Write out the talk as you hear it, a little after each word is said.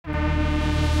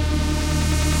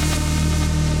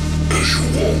As you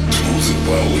walk through the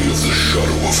valley of the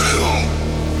shadow of hell,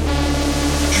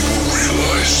 you will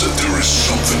realize that there is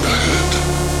something ahead.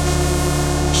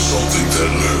 Something that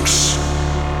lurks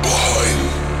behind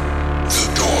the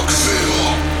dark veil.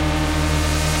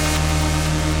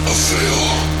 A veil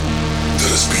that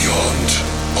is beyond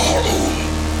our own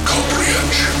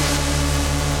comprehension.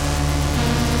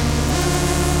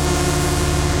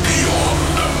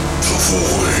 Beyond the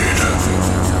void.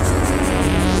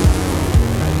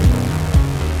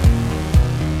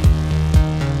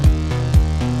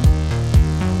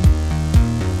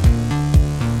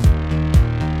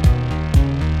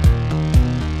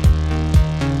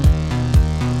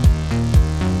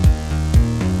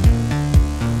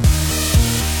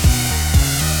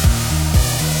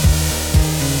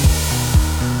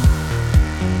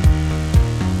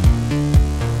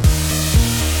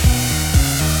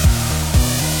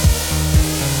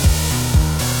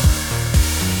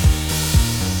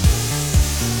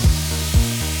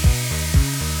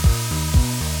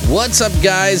 What's up,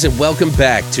 guys, and welcome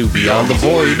back to Beyond the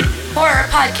Void Horror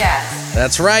Podcast.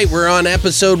 That's right, we're on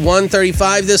episode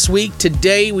 135 this week.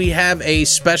 Today we have a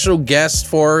special guest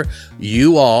for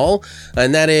you all,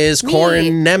 and that is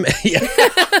Corin Nemec.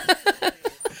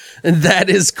 And that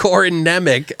is Corin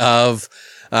Nemec of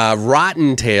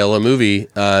Rotten Tail, a movie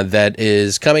that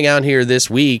is coming out here this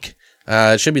week.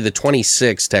 It should be the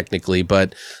 26th, technically,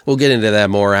 but we'll get into that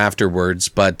more afterwards.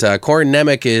 But Corin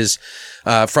Nemec is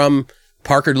from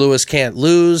Parker Lewis Can't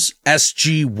Lose,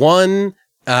 SG-1.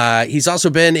 He's also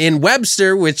been in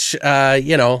Webster, which,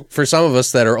 for some of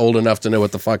us that are old enough to know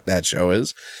what the fuck that show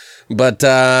is. But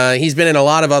he's been in a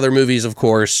lot of other movies, of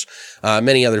course,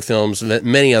 many other films,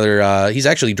 many other, he's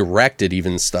actually directed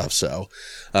even stuff, so.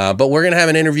 But we're going to have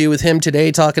an interview with him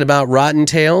today talking about Rotten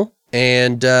Tail.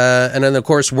 And then, of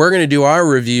course, we're going to do our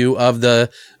review of the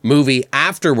movie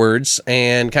afterwards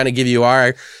and kind of give you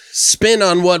our spin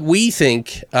on what we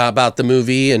think about the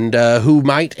movie and who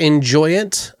might enjoy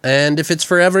it and if it's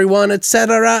for everyone,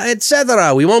 etc.,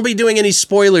 etc. We won't be doing any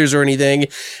spoilers or anything,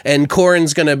 and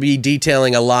Corin's going to be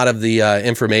detailing a lot of the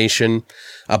information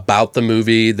about the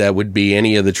movie that would be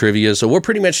any of the trivia. So we're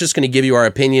pretty much just going to give you our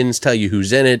opinions, tell you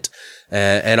who's in it,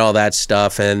 and all that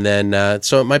stuff. And then,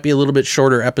 so it might be a little bit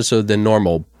shorter episode than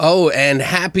normal. Oh, and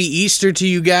happy Easter to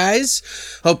you guys.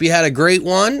 Hope you had a great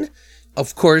one.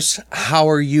 Of course, how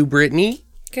are you, Brittany?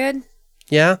 Good.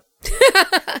 Yeah?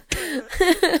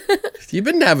 You've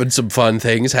been having some fun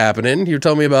things happening. You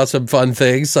told me about some fun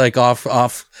things, like off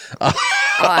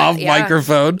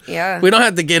microphone. Yeah. We don't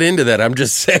have to get into that. I'm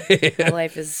just saying.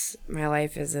 My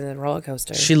life is a roller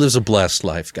coaster. She lives a blessed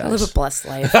life, guys. I live a blessed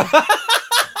life.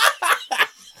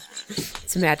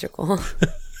 It's magical.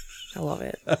 I love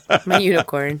it. I'm a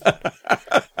unicorn.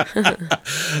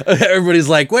 Everybody's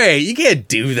like, wait, you can't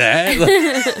do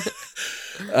that.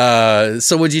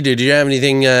 So what'd you do? Did you have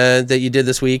anything that you did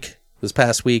this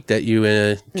past week that you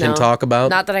can talk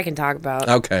about? Not that I can talk about.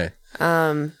 Okay.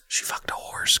 She fucked a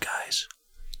horse, guys.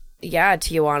 Yeah,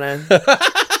 Tijuana.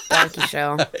 Donkey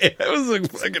show. It was like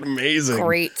fucking amazing.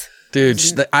 Great. Dude,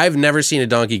 I've never seen a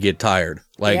donkey get tired.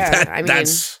 Like, yeah,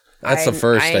 that's the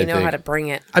first, I think. I know how to bring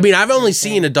it. I mean, I've only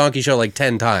seen a donkey show like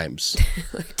 10 times.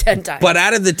 10 times. But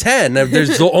out of the 10,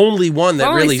 there's the only one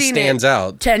that really stands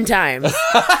out. 10 times.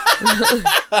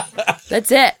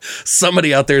 That's it.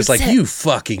 Somebody out there is like, you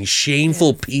fucking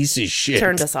shameful piece of shit.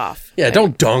 Turned us off. Yeah,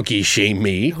 don't donkey shame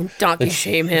me. Don't donkey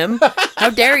shame him.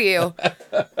 How dare you?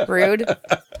 Rude.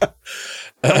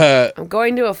 I'm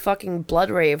going to a fucking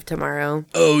blood rave tomorrow.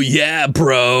 Oh, yeah,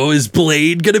 bro. Is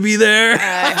Blade going to be there?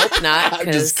 I hope not.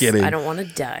 I'm just kidding. I don't want to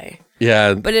die.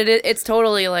 Yeah. But it's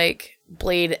totally like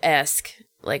Blade-esque,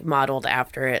 like modeled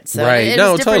after it. So right. It's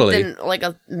no, different totally. than, like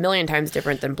a million times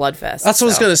different than Bloodfest. That's what I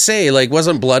was going to say. Like,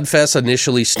 wasn't Bloodfest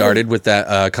initially started with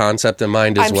that concept in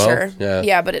mind as well? I'm sure.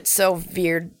 Yeah, but it's so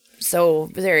veered so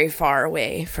very far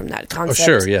away from that concept.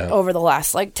 Oh, sure, yeah. Over the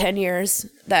last like 10 years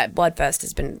that Bloodfest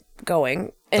has been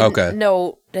going. And okay.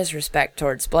 No disrespect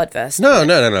towards Bloodfest. No.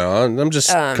 I'm just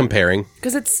comparing.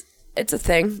 Because it's a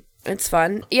thing. It's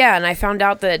fun. Yeah, and I found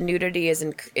out that nudity is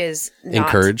not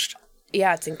encouraged.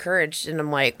 Yeah, it's encouraged, and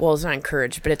I'm like, well, it's not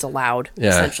encouraged, but it's allowed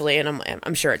essentially, and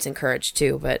I'm sure it's encouraged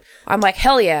too. But I'm like,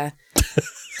 hell yeah!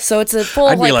 So it's a full.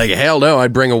 I'd be like, hell no!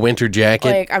 I'd bring a winter jacket.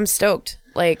 Like, I'm stoked.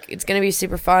 Like, it's gonna be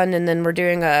super fun, and then we're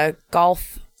doing a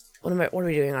golf. What are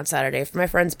we doing on Saturday? For my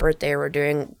friend's birthday, we're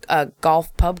doing a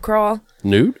golf pub crawl.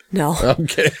 Nude? No.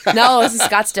 Okay. No, this is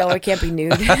Scottsdale. We can't be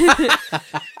nude.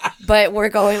 But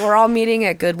we're all meeting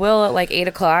at Goodwill at like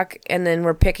 8:00, and then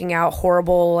we're picking out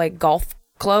horrible like golf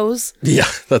clothes Yeah,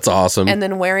 that's awesome. and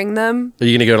then wearing them. Are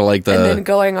you going to go to like And then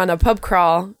going on a pub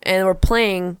crawl, and we're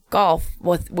playing golf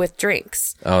with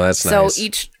drinks. Oh, that's so nice. So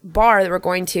each bar that we're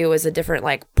going to is a different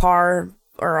like par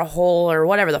or a hole or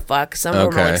whatever the fuck. Some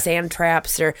of them are like sand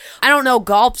traps or I don't know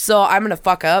golf, so I'm gonna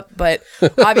fuck up. But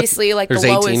obviously, like There's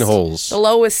 18 holes. The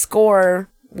lowest score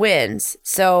wins.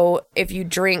 So if you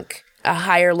drink a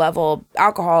higher level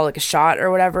alcohol, like a shot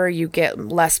or whatever, you get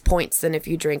less points than if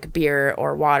you drink beer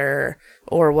or water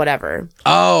or whatever.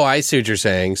 Oh, I see what you're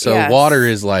saying. So Yes. water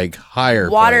is like higher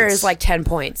Water points. is like 10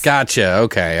 points. Gotcha.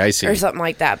 Okay, I see. Or something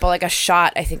like that. But like a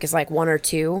shot, I think, is like 1 or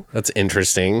 2. That's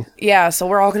interesting. Yeah, so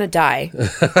we're all going to die,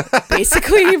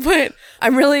 basically. But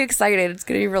I'm really excited. It's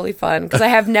going to be really fun because I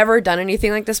have never done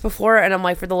anything like this before. And I'm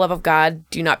like, for the love of God,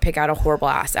 do not pick out a horrible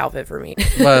ass outfit for me.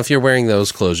 Well, if you're wearing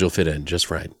those clothes, you'll fit in just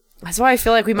right. That's why I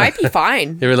feel like we might be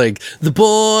fine. They were like, the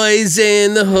boys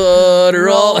in the hood are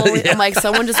all... I'm like,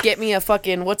 someone just get me a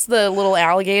fucking, what's the little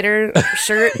alligator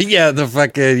shirt? Yeah, the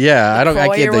fucking, yeah. I can't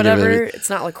LaCroix think or whatever. of it.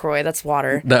 It's not LaCroix, that's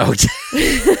water. No.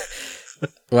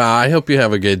 Well, I hope you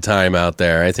have a good time out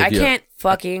there. I can't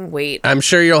fucking wait. I'm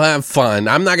sure you'll have fun.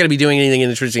 I'm not going to be doing anything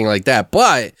interesting like that,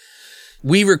 but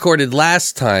we recorded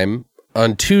last time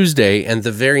on Tuesday, and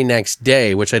the very next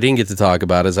day, which I didn't get to talk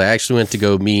about, is I actually went to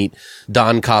go meet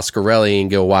Don Coscarelli and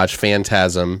go watch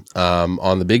Phantasm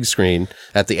on the big screen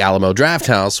at the Alamo Draft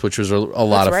House, which was a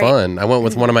lot of fun. I went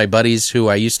with one of my buddies who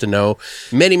I used to know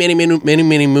many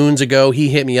moons ago. He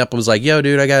hit me up and was like, yo,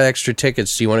 dude, I got extra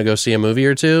tickets. Do you want to go see a movie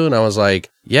or two? And I was like,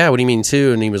 yeah, what do you mean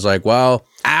two? And he was like, well,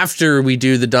 after we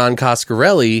do the Don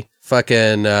Coscarelli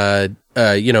fucking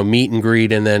meet and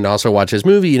greet and then also watch his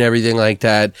movie and everything like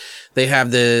that, they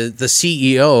have the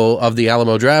CEO of the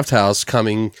Alamo Draft House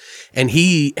coming, and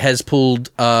he has pulled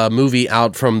a movie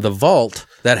out from the vault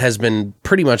that has been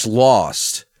pretty much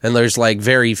lost. And there's like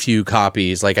very few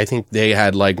copies. Like I think they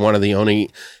had like one of the only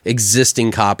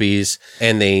existing copies,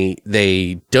 and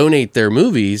they donate their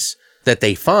movies that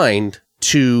they find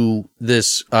to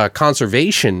this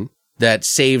conservation that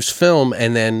saves film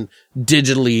and then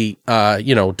digitally,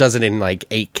 does it in like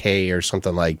 8K or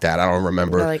something like that. I don't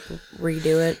remember. Or like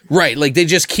redo it. Right. Like they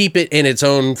just keep it in its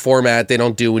own format. They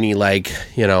don't do any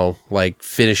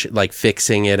finish, like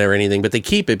fixing it or anything, but they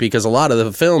keep it because a lot of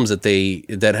the films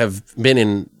that have been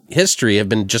in history have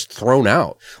been just thrown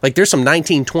out. Like there's some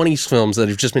 1920s films that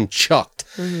have just been chucked.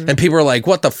 Mm-hmm. And people are like,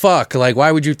 what the fuck? Like,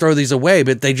 why would you throw these away?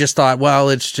 But they just thought, well,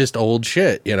 it's just old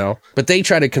shit, But they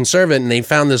try to conserve it, and they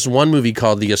found this one movie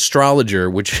called The Astrologer,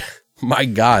 which, my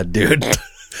God, dude.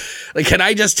 Like, can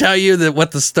I just tell you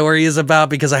what the story is about?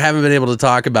 Because I haven't been able to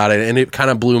talk about it, and it kind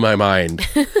of blew my mind.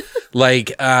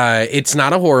 Like, it's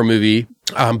not a horror movie,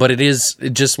 but it is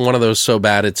just one of those so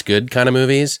bad it's good kind of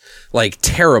movies. Like,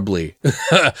 terribly.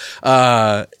 It's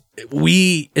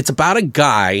about a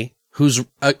guy who's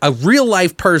a real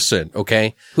life person,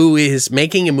 okay, who is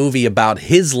making a movie about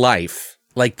his life,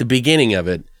 like the beginning of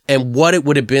it, and what it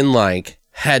would have been like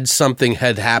had something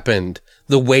had happened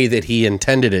the way that he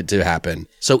intended it to happen.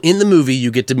 So in the movie,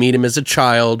 you get to meet him as a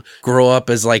child, grow up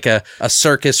as like a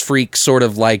circus freak, sort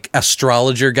of like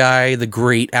astrologer guy, the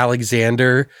Great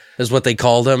Alexander is what they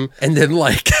called him. And then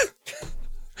like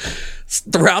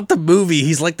throughout the movie,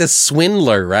 he's like this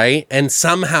swindler, right? And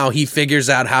somehow he figures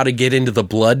out how to get into the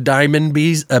blood diamond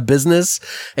business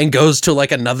and goes to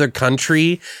like another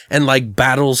country and like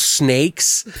battles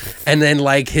snakes. And then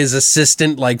like his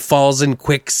assistant like falls in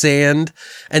quicksand.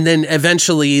 And then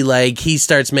eventually like he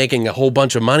starts making a whole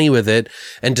bunch of money with it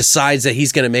and decides that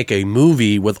he's going to make a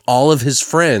movie with all of his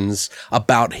friends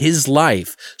about his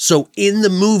life. So in the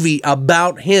movie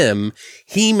about him,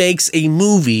 he makes a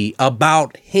movie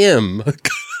about him.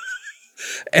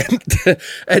 and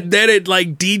then it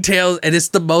like details, and it's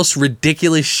the most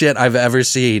ridiculous shit I've ever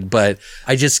seen, but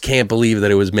I just can't believe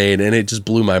that it was made, and it just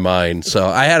blew my mind. So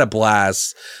I had a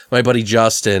blast. My buddy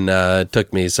Justin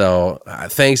took me, so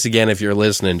thanks again if you're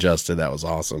listening, Justin. That was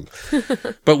awesome.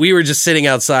 But we were just sitting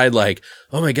outside like,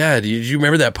 oh my God, did you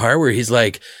remember that part where he's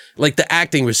like the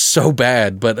acting was so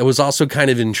bad, but it was also kind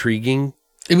of intriguing.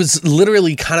 It was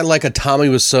literally kind of like a Tommy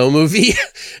Wiseau movie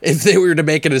if they were to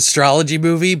make an astrology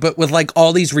movie, but with like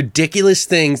all these ridiculous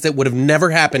things that would have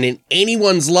never happened in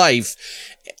anyone's life.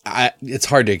 It's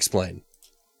hard to explain.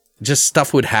 Just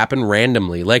stuff would happen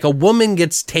randomly. Like a woman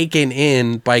gets taken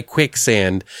in by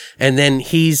quicksand, and then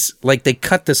he's like, they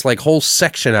cut this like whole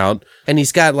section out, and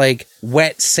he's got like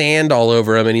wet sand all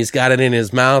over him, and he's got it in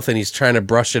his mouth, and he's trying to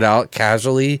brush it out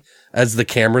casually as the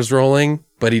camera's rolling,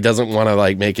 but he doesn't want to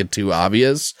like make it too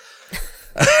obvious.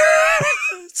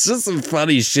 It's just some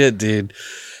funny shit, dude.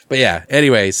 But yeah,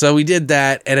 anyway, so we did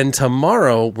that, and then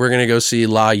tomorrow we're going to go see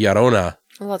La Llorona.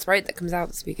 Well, that's right. That comes out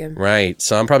this weekend. Right.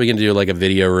 So I'm probably going to do like a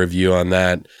video review on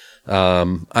that.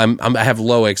 I have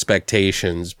low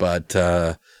expectations, but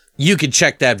you could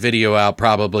check that video out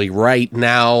probably right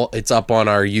now. It's up on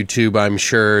our YouTube, I'm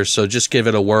sure. So just give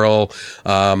it a whirl.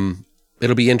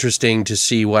 It'll be interesting to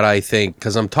see what I think,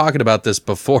 because I'm talking about this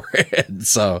beforehand.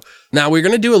 So now we're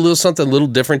going to do something a little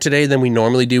different today than we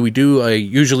normally do. We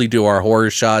usually do our horror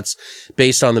shots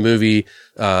based on the movie.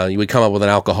 We come up with an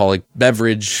alcoholic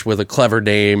beverage with a clever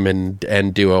name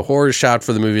and do a horror shot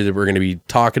for the movie that we're going to be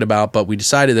talking about. But we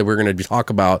decided that we're going to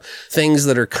talk about things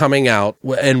that are coming out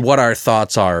and what our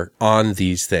thoughts are on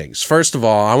these things. First of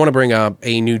all, I want to bring up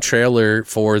a new trailer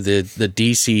for the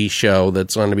DC show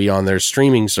that's going to be on their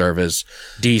streaming service,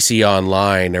 DC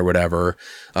Online or whatever.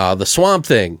 The Swamp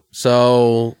Thing.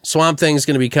 So Swamp Thing's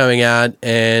going to be coming out,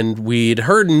 and we'd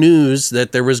heard news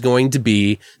that there was going to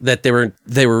be that they were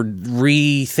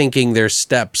rethinking their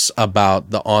steps about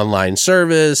the online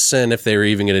service and if they were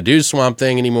even going to do Swamp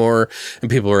Thing anymore,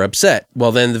 and people were upset.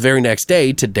 Well, then the very next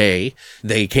day, today,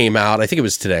 they came out, I think it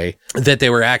was today, that they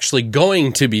were actually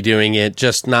going to be doing it,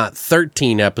 just not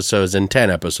 13 episodes and 10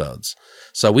 episodes.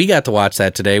 So we got to watch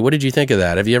that today. What did you think of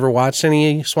that? Have you ever watched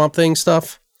any Swamp Thing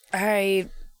stuff? I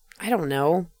don't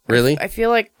know. Really? I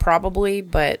feel like probably,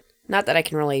 but not that I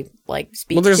can really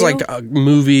speak. Well, there's to.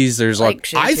 Movies. There's I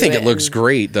think it looks and-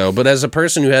 great though. But as a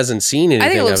person who hasn't seen anything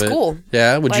I think it looks of it, cool.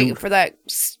 Yeah, would you? For that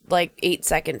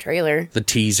 8-second trailer, The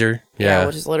teaser, yeah,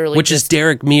 which is literally is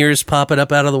Derek Mears popping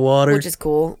up out of the water, which is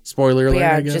cool. Spoiler alert. But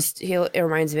yeah, I guess. it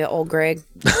reminds me of old Greg.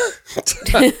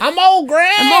 I'm old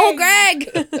Greg. I'm old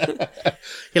Greg.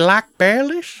 You like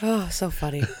Bearlish? Oh, so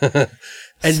funny.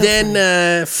 And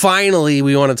then finally,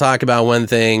 we want to talk about one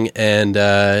thing, and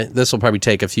this will probably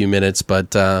take a few minutes,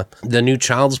 but the new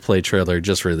Child's Play trailer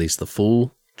just released, the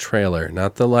full trailer,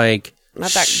 not the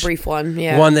Not that brief one,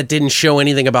 yeah. one that didn't show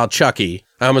anything about Chucky.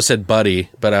 I almost said Buddy,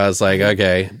 but I was like,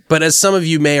 okay. But as some of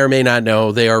you may or may not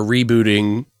know, they are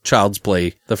rebooting Child's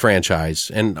Play, the franchise.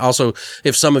 And also,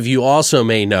 if some of you also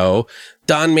may know,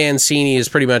 Don Mancini is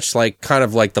pretty much kind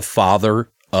of like the father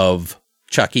of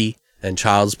Chucky and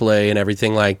Child's Play and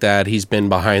everything like that. He's been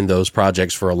behind those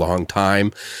projects for a long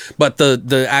time. But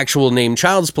the actual name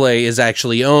Child's Play is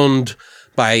actually owned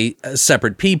by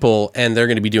separate people, and they're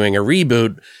going to be doing a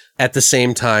reboot at the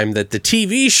same time that the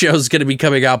TV show is going to be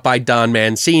coming out by Don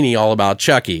Mancini, all about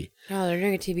Chucky. Oh, they're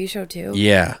doing a TV show too?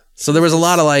 Yeah. So there was a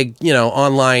lot of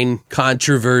online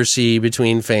controversy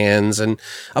between fans. And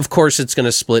of course it's going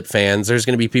to split fans. There's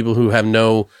going to be people who have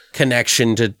no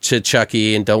connection to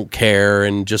Chucky and don't care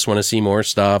and just want to see more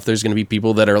stuff. There's going to be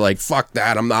people that are like, fuck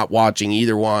that, I'm not watching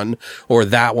either one or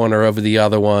that one or over the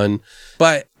other one.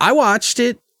 But I watched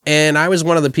it, and I was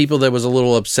one of the people that was a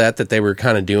little upset that they were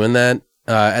kind of doing that.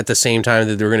 At the same time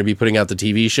that they were going to be putting out the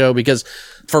TV show, because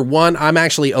for one, I'm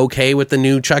actually okay with the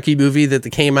new Chucky movie that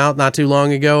came out not too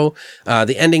long ago.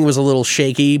 The ending was a little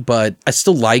shaky, but I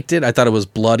still liked it. I thought it was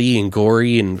bloody and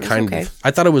gory and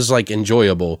I thought it was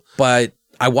enjoyable, but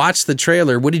I watched the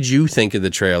trailer. What did you think of the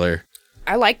trailer?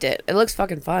 I liked it. It looks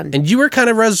fucking fun. And you were kind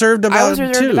of reserved about it, too. I was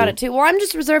reserved about it, too. Well, I'm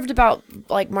just reserved about,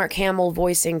 Mark Hamill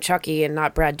voicing Chucky and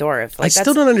not Brad Dourif. I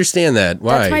still don't understand that.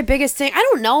 Why? That's my biggest thing. I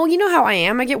don't know. You know how I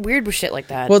am. I get weird with shit like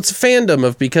that. Well, it's a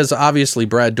fandom because obviously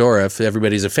Brad Dourif,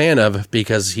 everybody's a fan of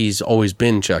because he's always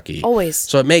been Chucky. Always.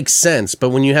 So it makes sense. But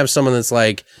when you have someone that's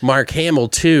like Mark Hamill,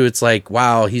 too, it's like,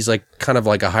 wow, he's kind of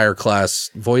like a higher class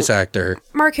voice actor.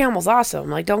 Mark Hamill's awesome.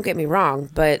 Don't get me wrong.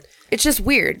 But it's just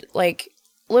weird.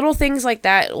 Little things like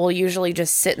that will usually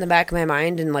just sit in the back of my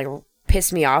mind and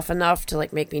piss me off enough to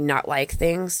make me not like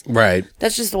things. Right.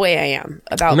 That's just the way I am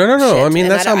about No. shit. I mean,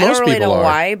 that's how most people are. I don't really know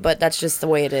why, but that's just the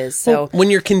way it is. So when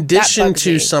you're conditioned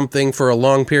to something for a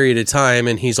long period of time,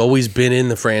 and he's always been in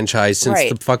the franchise since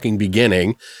the fucking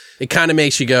beginning, it kind of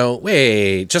makes you go,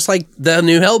 wait, just like the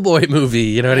new Hellboy movie.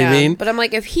 You know what I mean? But I'm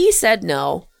like, if he said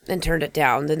no and turned it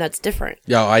down, then that's different.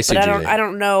 Yeah, I see. But I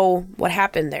don't know what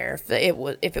happened there,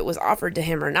 if it was offered to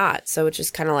him or not. So it's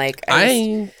just kind of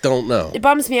I don't know. It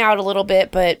bums me out a little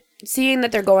bit, but seeing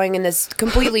that they're going in this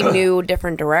completely new,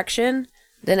 different direction,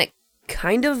 then it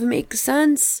kind of makes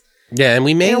sense. Yeah, and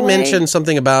we may mention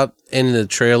something about in the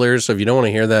trailer, so if you don't want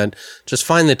to hear that, just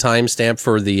find the timestamp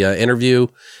for the interview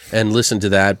and listen to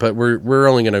that. But we're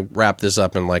only going to wrap this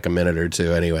up in a minute or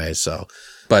two anyway, so...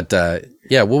 But,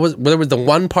 yeah, what was the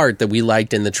one part that we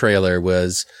liked in the trailer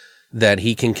was that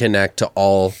he can connect to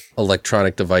all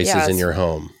electronic devices in your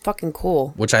home. Fucking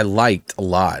cool. Which I liked a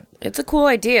lot. It's a cool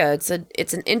idea. It's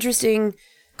an interesting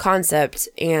concept,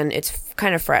 and it's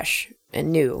kind of fresh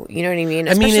and new. You know what I mean?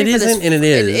 Especially it isn't, and it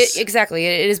is. Exactly.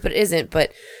 It is, but it isn't.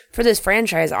 But for this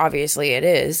franchise, obviously, it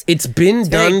is. It's been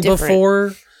done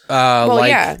before.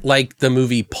 Like the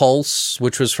movie Pulse,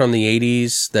 which was from the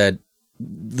 80s, that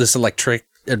this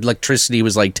electricity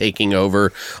was like taking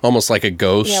over, almost like a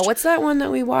ghost. Yeah, what's that one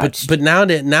that we watched? But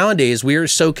nowadays we are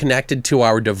so connected to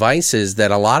our devices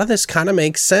that a lot of this kind of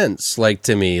makes sense. Like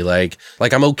to me, like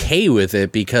I'm okay with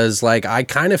it because like I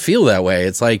kind of feel that way.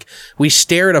 It's like we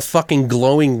stare at a fucking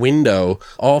glowing window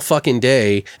all fucking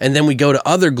day, and then we go to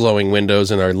other glowing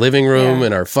windows in our living room,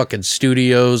 in our fucking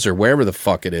studios, or wherever the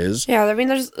fuck it is. Yeah, I mean,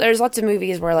 there's lots of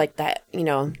movies where like that, you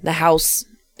know, the house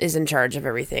is in charge of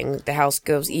everything. The house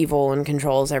goes evil and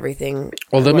controls everything.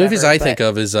 Well, the movies I think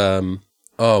of is Electric.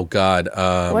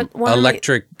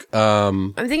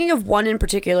 I'm thinking of one in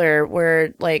particular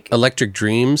where like Electric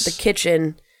Dreams. The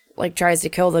kitchen like tries to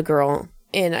kill the girl,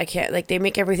 and I can't, like, they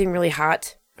make everything really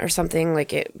hot or something,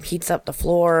 like it heats up the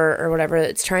floor or whatever.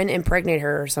 It's trying to impregnate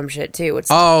her or some shit too.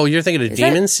 You're thinking of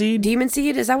Demon Seed? Demon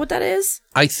Seed, is that what that is?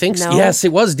 I think no? Yes,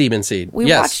 it was Demon Seed.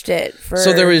 We watched it.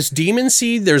 So there is Demon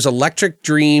Seed, there's Electric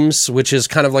Dreams, which is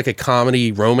kind of like a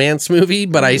comedy romance movie,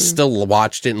 but I still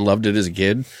watched it and loved it as a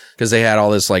kid because they had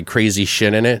all this like crazy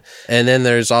shit in it. And then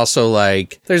there's also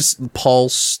like, there's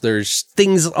Pulse, there's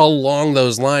things along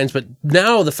those lines. But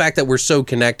now the fact that we're so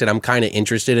connected, I'm kind of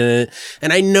interested in it.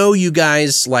 And I know you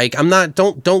guys, like, I'm not,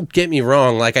 don't get me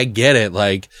wrong. Like, I get it.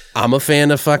 Like, I'm a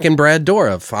fan of fucking Brad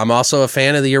Dourif. I'm also a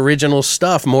fan of the original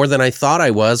stuff more than I thought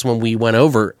I was when we went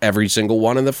over every single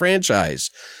one in the franchise.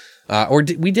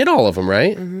 We did all of them,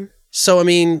 right? Mm-hmm. So, I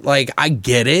mean, like, I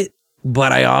get it.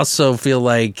 But I also feel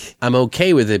like I'm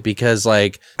okay with it because,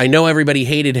 like, I know everybody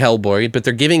hated Hellboy, but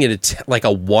they're giving it like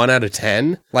a 1 out of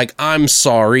 10. Like, I'm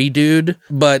sorry, dude,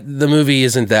 but the movie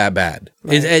isn't that bad.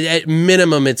 Right. At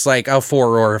minimum, it's like a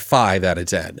 4 or a 5 out of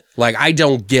 10. Like, I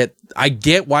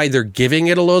get why they're giving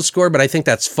it a low score, but I think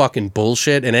that's fucking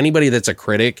bullshit. And anybody that's a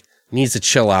critic needs to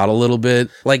chill out a little bit.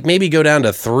 Like, maybe go down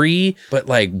to 3, but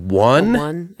like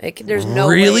 1? There's no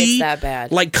way it's that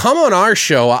bad. Like, come on our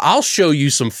show. I'll show you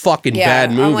some fucking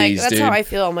bad movies, I'm like, that's dude. how I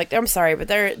feel. I'm like, I'm sorry, but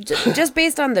they're just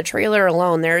based on the trailer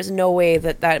alone, there is no way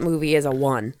that movie is a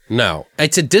 1. No.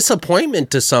 It's a disappointment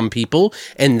to some people,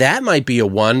 and that might be a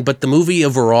 1, but the movie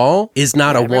overall is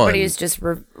not a 1. Everybody is just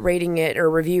rating it or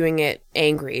reviewing it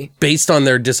angry. Based on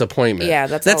their disappointment. Yeah,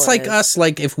 that's like us.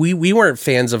 Like, if we weren't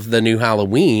fans of the new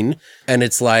Halloween, and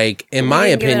it's like, in my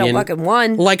opinion, give it a fucking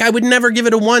 1. Like, I would never give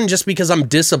it a 1 just because I'm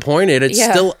disappointed. It's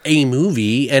still a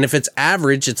movie, and if it's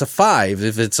average, it's a 5.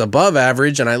 If it's above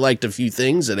average, and I liked a few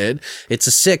things in it, it's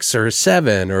a 6 or a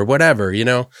 7 or whatever, you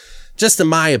know? Just in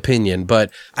my opinion,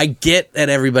 but I get that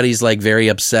everybody's like very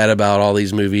upset about all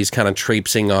these movies kind of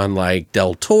traipsing on like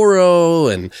Del Toro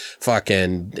and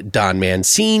fucking Don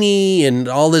Mancini and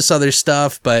all this other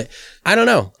stuff. But I don't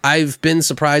know. I've been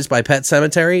surprised by Pet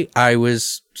Sematary. I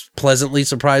was pleasantly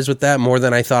surprised with that more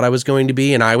than I thought I was going to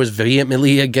be. And I was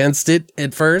vehemently against it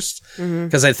at first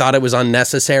because I thought it was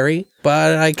unnecessary,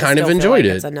 but I kind of enjoyed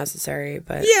it. It's unnecessary,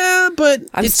 but yeah, but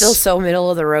I'm still so middle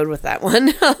of the road with that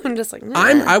one. I'm just like, nah.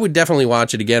 I would definitely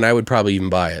watch it again. I would probably even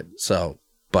buy it. So,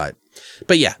 but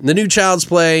yeah, the new Child's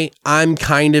Play, I'm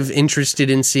kind of interested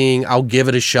in seeing. I'll give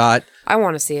it a shot. I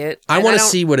want to see it. I want to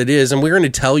see what it is, and we're going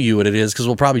to tell you what it is because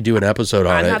we'll probably do an episode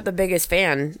on it. I'm not the biggest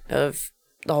fan of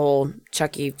the whole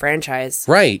Chucky franchise,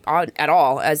 right? At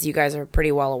all, as you guys are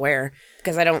pretty well aware,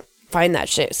 because I don't find that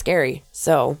shit scary.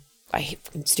 So I hate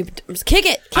fucking stupid. Just kick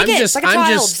it.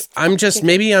 I'm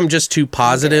just too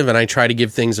positive, and I try to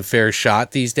give things a fair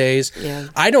shot these days. Yeah.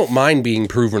 I don't mind being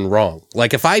proven wrong.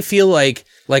 Like, if I feel like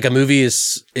a movie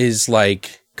is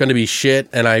like going to be shit,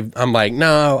 and I'm like,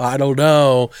 no, I don't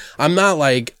know. I'm not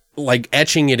like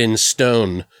etching it in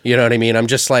stone. You know what I mean? I'm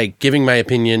just like giving my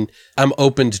opinion. I'm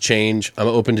open to change. I'm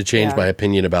open to change my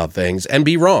opinion about things and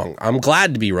be wrong. I'm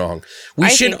glad to be wrong. We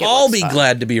should all be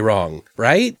glad to be wrong,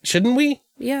 right? Shouldn't we?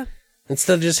 Yeah.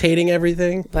 Instead of just hating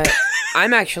everything. But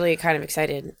I'm actually kind of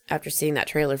excited after seeing that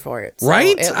trailer for it. So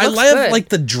right? I love good. like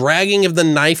the dragging of the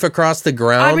knife across the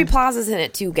ground. Aubrey Plaza's in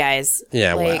it too, guys.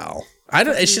 Yeah, wow.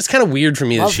 It's just kind of weird for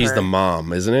me that she's the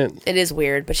mom, isn't it? It is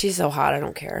weird, but she's so hot, I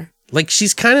don't care. Like,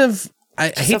 she's kind of,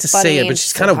 I hate to say it, but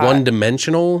she's kind of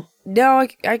one-dimensional. No,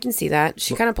 I can see that.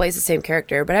 She kind of plays the same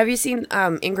character. But have you seen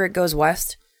Ingrid Goes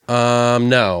West?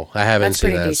 No, I haven't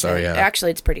seen that. Decent. So yeah,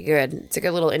 actually, it's pretty good. It's a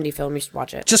good little indie film. You should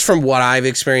watch it. Just from what I've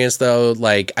experienced, though,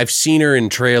 like I've seen her in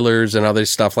trailers and other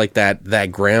stuff like that.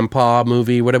 That Grandpa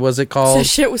movie, what was it called? That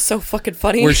shit was so fucking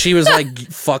funny. Where she was like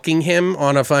fucking him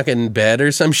on a fucking bed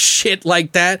or some shit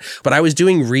like that. But I was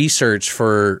doing research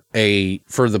for the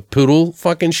poodle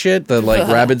fucking shit, the like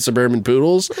rabid suburban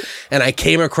poodles, and I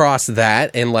came across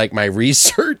that and like my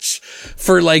research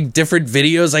for like different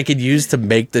videos I could use to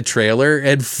make the trailer,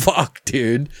 and fuck,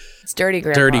 dude. It's Dirty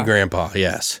Grandpa. Dirty Grandpa,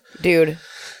 yes. Dude.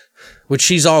 Which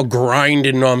she's all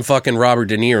grinding on fucking Robert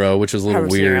De Niro, which is a little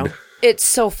weird. It's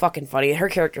so fucking funny. Her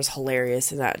character's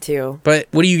hilarious in that, too. But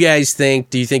what do you guys think?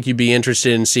 Do you think you'd be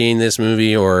interested in seeing this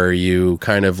movie, or are you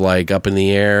kind of like up in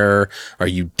the air? Are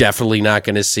you definitely not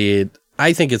going to see it?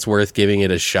 I think it's worth giving it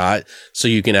a shot so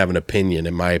you can have an opinion,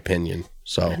 in my opinion.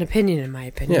 So an opinion, in my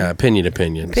opinion. Yeah, opinion.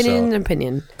 Opinion.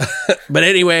 But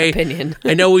anyway, opinion.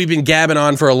 I know we've been gabbing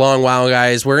on for a long while,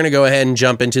 guys. We're going to go ahead and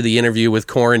jump into the interview with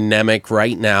Corin Nemec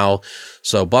right now.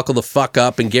 So buckle the fuck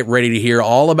up and get ready to hear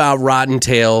all about Rotten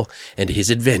Tail and his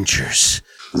adventures.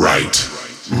 Right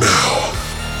now.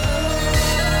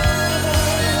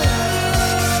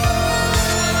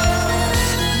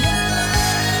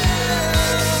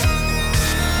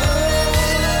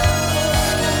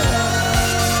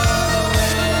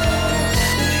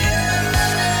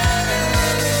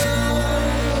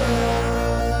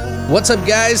 What's up,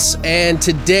 guys? And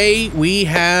today we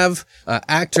have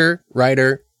actor,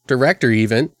 writer, director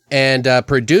even, and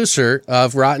producer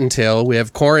of Rotten Tail. We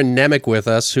have Corin Nemec with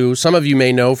us, who some of you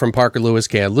may know from Parker Lewis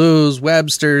Can't Lose,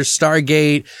 Webster,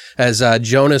 Stargate, as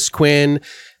Jonas Quinn,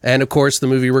 and of course the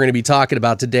movie we're going to be talking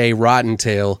about today, Rotten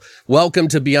Tail. Welcome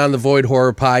to Beyond the Void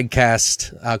Horror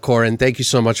Podcast, Corin. Thank you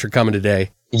so much for coming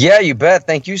today. Yeah, you bet.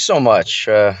 Thank you so much.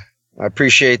 I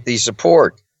appreciate the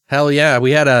support. Hell yeah,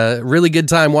 we had a really good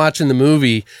time watching the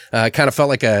movie. Kind of felt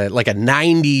like a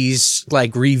 90s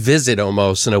like revisit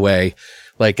almost in a way,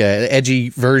 like a edgy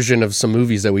version of some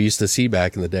movies that we used to see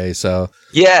back in the day. So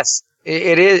yes,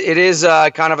 it is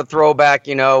kind of a throwback.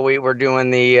 You know, we're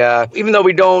doing the even though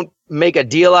we don't make a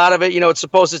deal out of it, you know, it's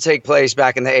supposed to take place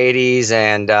back in the 80s,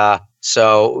 and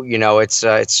so you know it's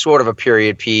sort of a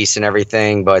period piece and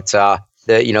everything, but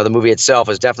the movie itself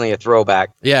is definitely a throwback.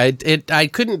 Yeah, I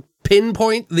couldn't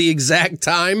pinpoint the exact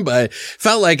time, but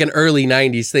felt like an early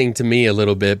 90s thing to me a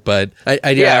little bit, but early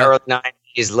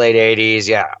 90s, late 80s,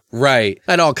 yeah. Right.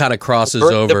 That all kind of crosses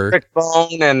over. The brick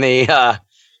phone and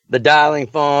the dialing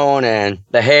phone and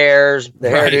the hairs, the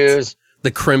hairdos.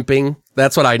 The crimping.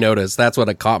 That's what I noticed. That's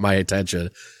what caught my attention.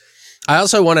 I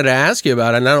also wanted to ask you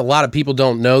about, I know a lot of people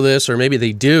don't know this, or maybe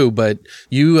they do, but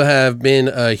you have been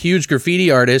a huge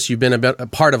graffiti artist. You've been a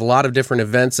part of a lot of different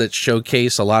events that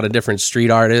showcase a lot of different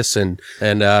street artists and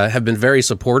have been very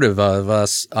supportive of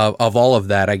us, of all of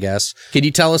that, I guess. Can you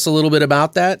tell us a little bit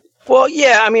about that? Well,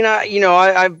 yeah, I mean,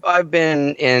 I've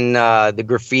been in the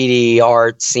graffiti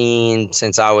art scene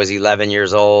since I was 11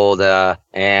 years old,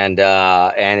 and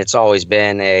it's always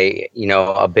been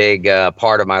a big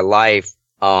part of my life.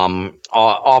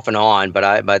 Off and on,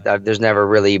 but there's never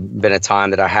really been a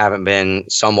time that I haven't been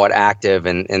somewhat active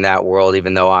in that world,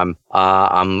 even though I'm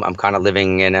kind of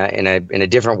living in a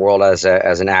different world as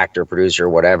an actor, producer,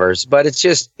 whatever. But it's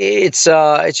just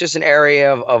an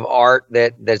area of art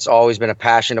that's always been a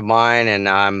passion of mine, and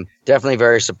I'm definitely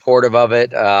very supportive of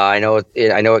it. I know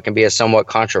it can be a somewhat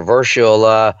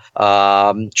controversial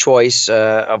choice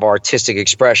of artistic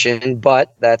expression,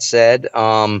 but that said,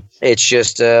 it's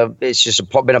just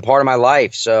been a part of my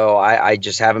life. So I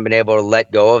just haven't been able to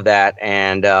let go of that,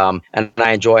 and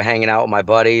I enjoy hanging out with my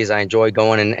buddies. I enjoy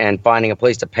going and finding a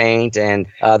place to paint, and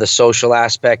the social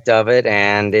aspect of it,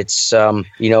 and it's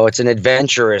it's an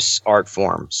adventurous art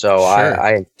form. So sure. I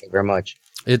enjoy it very much.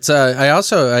 It's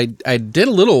I did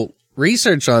a little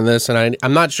research on this, and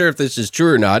I'm not sure if this is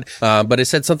true or not, but it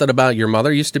said something about your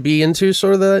mother used to be into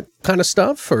sort of that kind of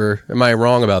stuff, or am I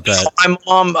wrong about that? My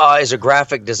mom is a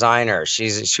graphic designer. She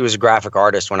was a graphic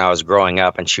artist when I was growing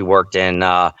up, and she worked in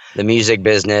the music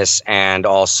business and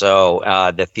also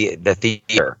the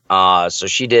theater. So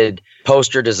she did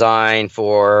poster design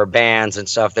for bands and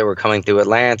stuff that were coming through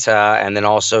Atlanta, and then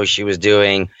also she was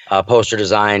doing poster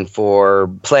design for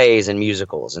plays and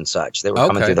musicals and such that were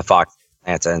coming through the Fox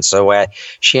Atlanta. And so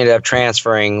she ended up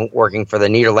transferring, working for the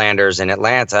Nederlanders in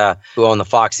Atlanta, who own the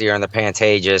Fox Theater and the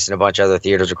Pantages and a bunch of other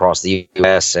theaters across the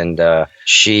U.S. And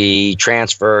she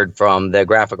transferred from the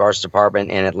graphic arts department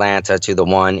in Atlanta to the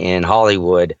one in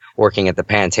Hollywood, working at the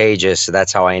Pantages. So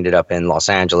that's how I ended up in Los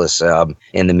Angeles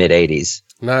in the mid-'80s.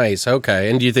 Nice. Okay.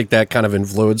 And do you think that kind of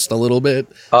influenced a little bit?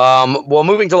 Well,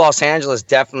 moving to Los Angeles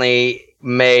definitely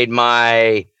made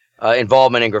my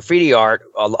involvement in graffiti art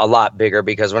a lot bigger,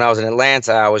 because when I was in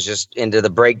Atlanta, I was just into the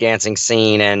breakdancing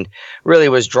scene and really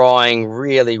was drawing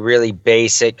really, really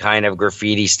basic kind of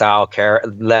graffiti style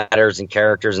letters and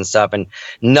characters and stuff, and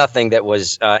nothing that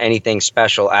was anything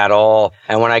special at all.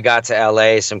 And when I got to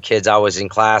LA, some kids I was in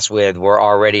class with were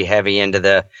already heavy into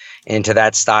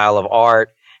that style of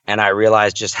art. And I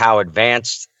realized just how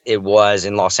advanced it was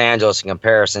in Los Angeles in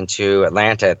comparison to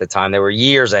Atlanta at the time. They were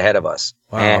years ahead of us.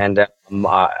 Wow. And,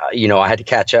 I had to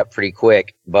catch up pretty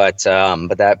quick, but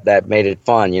that made it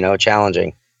fun,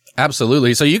 challenging.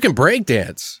 Absolutely. So you can break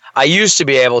dance. I used to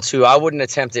be able to. I wouldn't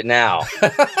attempt it now.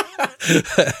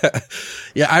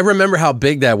 Yeah, I remember how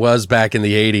big that was back in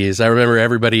the 80s. I remember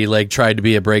everybody like tried to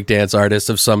be a breakdance artist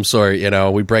of some sort.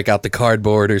 We break out the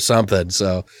cardboard or something.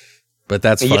 So, but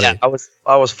that's funny. Yeah,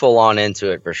 I was full on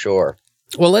into it for sure.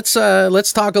 Well, let's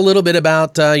talk a little bit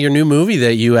about your new movie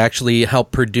that you actually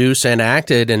helped produce and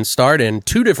acted and starred in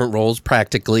 2 different roles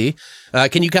practically.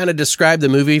 Can you kind of describe the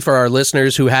movie for our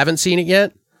listeners who haven't seen it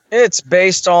yet? It's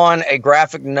based on a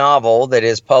graphic novel that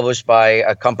is published by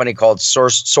a company called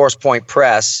Source Point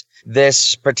Press.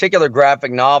 This particular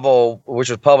graphic novel, which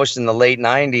was published in the late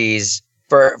 90s,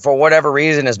 for whatever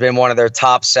reason, has been one of their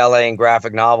top-selling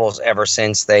graphic novels ever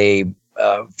since they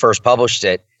first published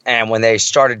it. And when they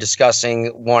started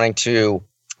discussing wanting to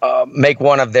make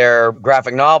one of their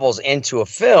graphic novels into a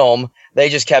film, they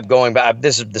just kept going back.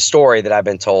 This is the story that I've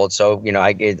been told, so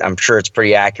I'm sure it's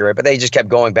pretty accurate. But they just kept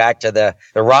going back to the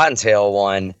Rotten Tail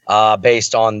one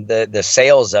based on the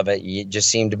sales of it. It just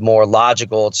seemed more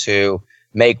logical to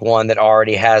make one that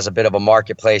already has a bit of a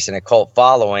marketplace and a cult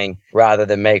following rather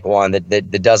than make one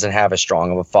that doesn't have as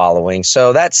strong of a following.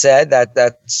 So that said,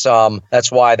 that's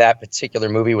why that particular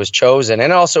movie was chosen.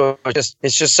 And also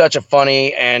it's just such a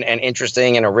funny and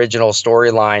interesting and original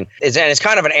storyline. It's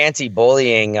kind of an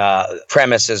anti-bullying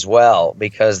premise as well,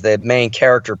 because the main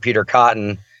character, Peter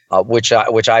Cotton, which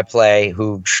I play,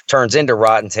 who turns into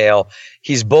Rotten Tail,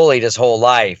 he's bullied his whole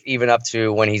life, even up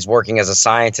to when he's working as a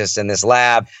scientist in this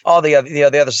lab. All the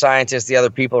other scientists, the other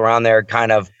people around there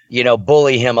kind of,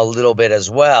 bully him a little bit as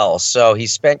well. So he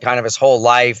spent kind of his whole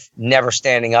life never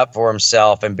standing up for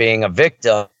himself and being a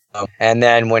victim. And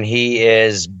then when he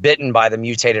is bitten by the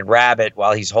mutated rabbit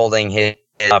while he's holding his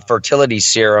fertility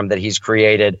serum that he's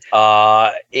created,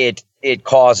 it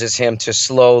causes him to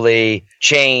slowly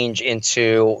change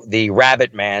into the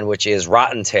Rabbit Man, which is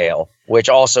Rotten Tail, which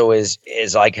also is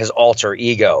like his alter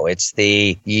ego. It's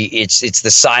the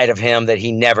side of him that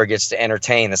he never gets to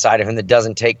entertain, the side of him that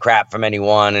doesn't take crap from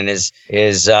anyone and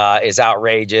is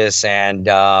outrageous and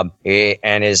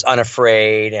is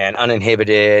unafraid and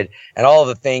uninhibited, and all of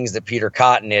the things that Peter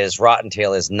Cotton is, Rotten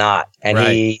Tail is not. And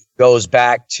right. He goes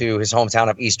back to his hometown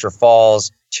of Easter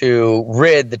Falls to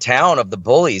rid the town of the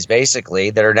bullies, basically,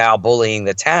 that are now bullying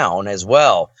the town as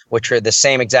well, which are the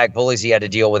same exact bullies he had to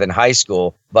deal with in high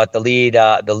school. But the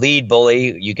lead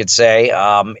bully, you could say,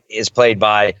 is played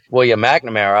by William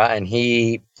McNamara, and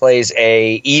he plays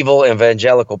a evil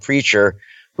evangelical preacher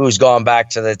who's gone back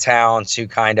to the town to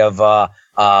kind of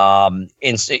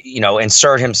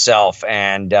insert himself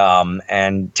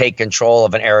and take control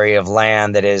of an area of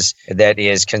land that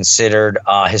is considered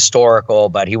historical,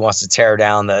 but he wants to tear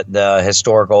down the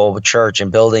historical church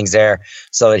and buildings there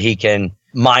so that he can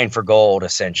mine for gold,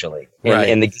 essentially,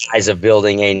 in the guise of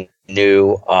building a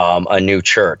new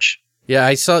church. Yeah,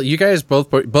 I saw you guys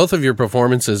both of your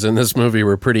performances in this movie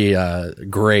were pretty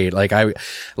great. Like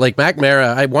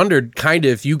McNamara, I wondered kind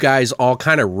of if you guys all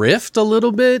kind of riffed a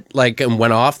little bit, and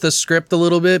went off the script a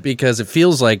little bit, because it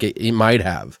feels like it might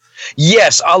have.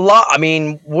 Yes, a lot. I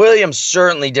mean, William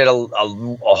certainly did a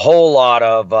whole lot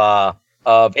of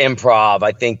improv.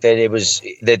 I think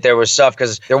that there was stuff,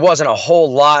 because there wasn't a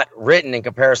whole lot written in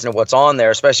comparison to what's on there,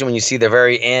 especially when you see the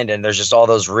very end and there's just all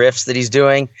those riffs that he's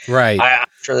doing. Right. I'm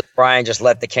sure that Brian just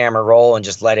let the camera roll and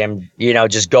just let him,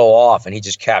 just go off, and he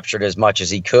just captured as much as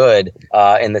he could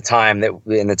in the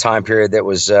time period that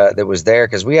was there,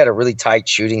 because we had a really tight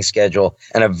shooting schedule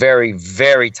and a very,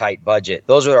 very tight budget.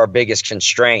 Those were our biggest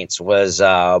constraints, was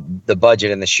the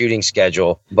budget and the shooting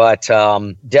schedule. But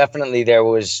definitely there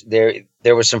was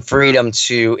some freedom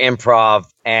to improv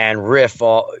and riff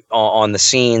on the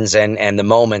scenes and the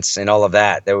moments and all of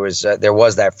that. There was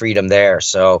that freedom there.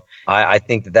 So I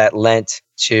think that lent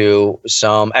to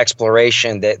some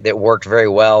exploration that worked very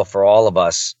well for all of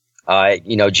us.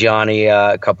 Gianni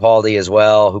Capaldi as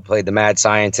well, who played the mad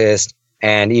scientist,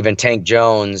 and even Tank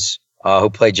Jones, who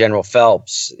played General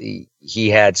Phelps. He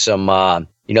had some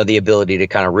the ability to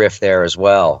kind of riff there as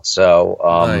well. So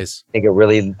nice. I think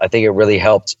it really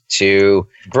helped to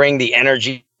bring the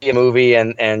energy of the movie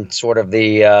and sort of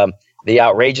the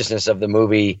outrageousness of the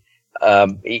movie to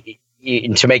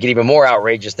make it even more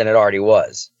outrageous than it already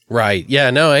was. Right.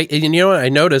 Yeah. No. I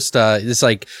noticed. It's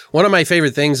like one of my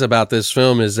favorite things about this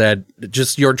film is that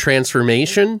just your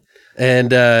transformation.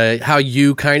 and how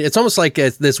you it's almost like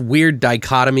this weird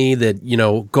dichotomy that, you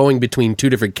know, going between two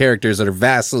different characters that are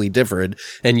vastly different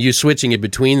and you switching it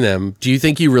between them. Do you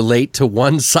think you relate to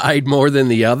one side more than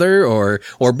the other, or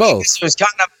both? It was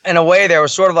kind of, in a way, there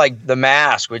was sort of like The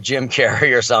Mask with Jim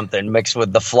Carrey or something mixed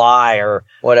with The Fly or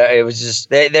whatever. It was just,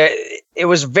 it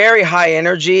was very high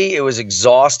energy. It was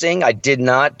exhausting. I did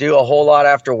not do a whole lot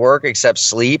after work except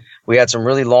sleep. We had some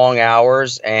really long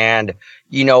hours, and,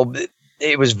 you know,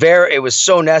 it was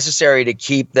so necessary to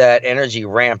keep that energy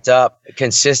ramped up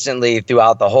consistently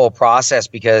throughout the whole process,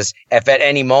 because if at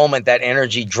any moment that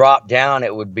energy dropped down,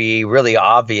 it would be really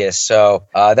obvious. So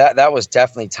that was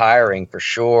definitely tiring for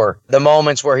sure. The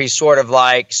moments where he sort of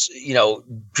like, you know,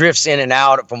 drifts in and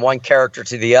out from one character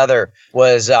to the other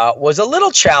was a little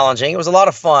challenging. It was a lot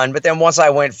of fun, but then once I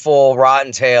went full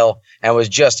Rotten Tail and was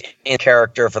just in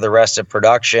character for the rest of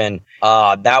production,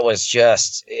 it was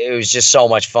just so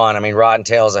much fun. I mean, Rotten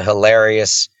Tail is a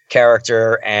hilarious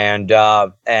character, and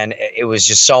it was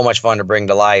just so much fun to bring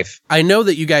to life. I know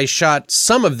that you guys shot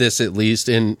some of this, at least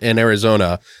in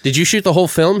Arizona. Did you shoot the whole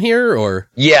film here, or?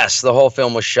 Yes, the whole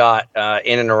film was shot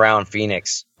in and around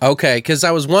Phoenix. Okay, because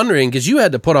I was wondering, because you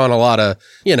had to put on a lot of,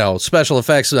 you know, special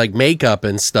effects like makeup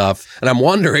and stuff, and I'm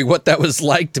wondering what that was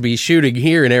like to be shooting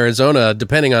here in Arizona,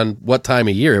 depending on what time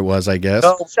of year it was, I guess.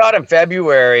 So, shot in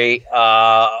February,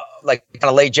 like kind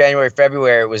of late January,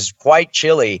 February. It was quite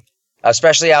chilly,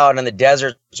 especially out in the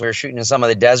desert. We were shooting in some of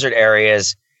the desert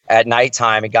areas at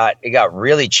nighttime. It got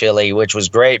really chilly, which was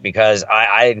great because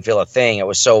I didn't feel a thing. It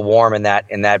was so warm in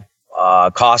that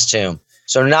costume.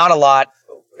 So not a lot.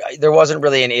 There wasn't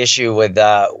really an issue with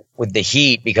the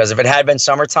heat, because if it had been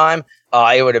summertime,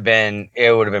 it would have been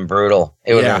brutal.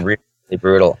 It would have been really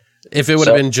brutal. If it would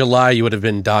have been July, you would have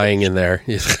been dying in there.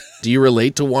 Do you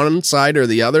relate to one side or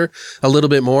the other a little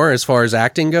bit more as far as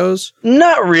acting goes?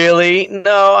 Not really.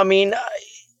 No, I mean,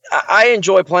 I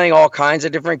enjoy playing all kinds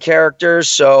of different characters,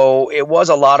 so it was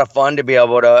a lot of fun to be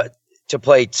able to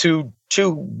play two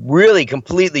really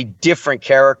completely different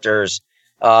characters.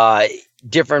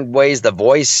 Different ways the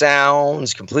voice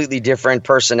sounds, completely different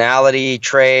personality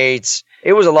traits.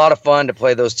 It was a lot of fun to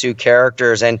play those two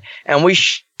characters, and we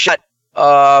shot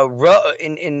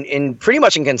in pretty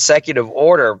much in consecutive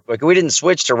order. Like, we didn't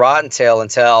switch to Rotten Tail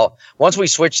until once we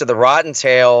switched to the Rotten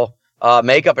Tail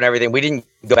makeup and everything, we didn't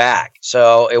go back.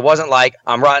 So it wasn't like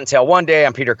I'm Rotten Tail one day,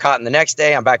 I'm Peter Cotton the next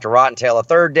day, I'm back to Rotten Tail a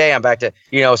third day, I'm back to,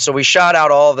 you know, so we shot out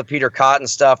all the Peter Cotton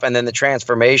stuff and then the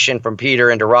transformation from Peter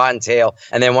into Rotten Tail.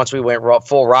 And then once we went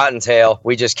full Rotten Tail,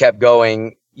 we just kept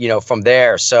going, you know, from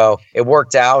there. So it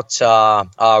worked out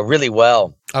really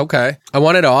well. Okay. I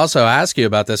wanted to also ask you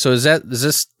about this. So is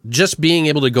this just being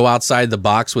able to go outside the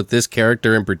box with this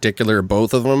character in particular,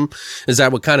 both of them? Is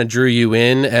that what kind of drew you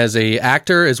in as a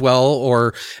actor as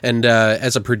well? And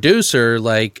as a producer,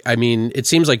 like, I mean, it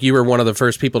seems like you were one of the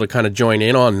first people to kind of join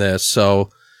in on this. So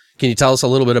can you tell us a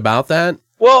little bit about that?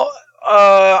 Well,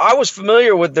 I was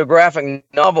familiar with the graphic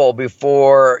novel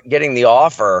before getting the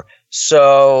offer.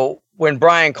 So when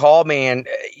Brian called me and,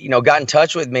 you know, got in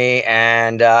touch with me,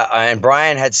 and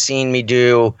Brian had seen me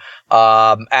do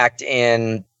act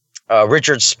in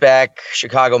Richard Speck,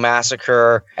 Chicago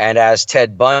Massacre, and as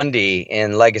Ted Bundy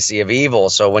in Legacy of Evil.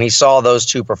 So when he saw those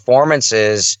two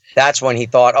performances, that's when he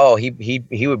thought, oh,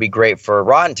 he would be great for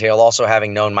Rotten Tail, also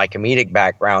having known my comedic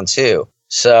background too.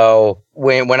 So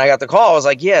when I got the call, I was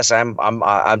like, yes, I'm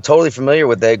totally familiar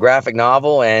with the graphic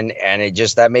novel, and it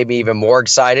just, that made me even more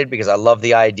excited because I love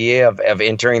the idea of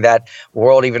entering that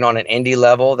world, even on an indie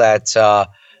level, that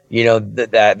you know,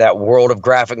 that world of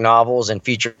graphic novels and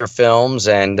feature films.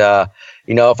 And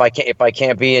you know, if I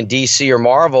can't be in DC or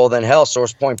Marvel, then hell,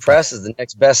 Source Point Press is the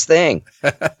next best thing.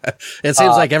 It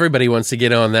seems like everybody wants to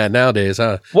get on that nowadays,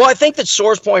 huh? Well, I think that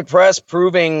Source Point Press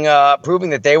proving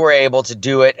that they were able to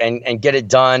do it and get it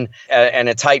done in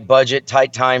a tight budget,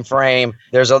 tight time frame.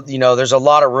 There's a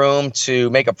lot of room to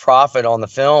make a profit on the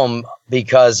film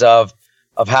because of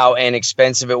how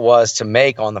inexpensive it was to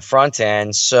make on the front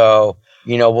end. So,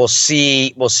 you know, we'll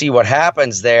see what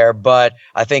happens there. But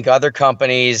I think other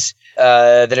companies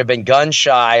that have been gun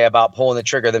shy about pulling the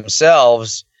trigger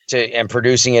themselves and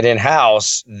producing it in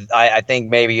house, I think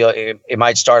maybe it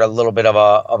might start a little bit of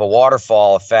a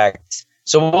waterfall effect.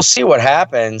 So we'll see what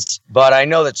happens. But I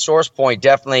know that SourcePoint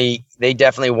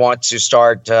definitely want to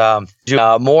start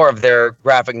do more of their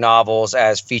graphic novels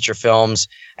as feature films,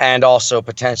 and also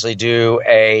potentially do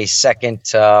a second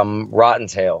Rotten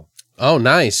Tail. Oh,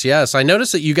 nice. Yes. I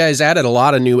noticed that you guys added a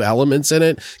lot of new elements in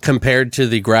it compared to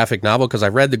the graphic novel, because I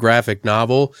read the graphic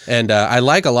novel and I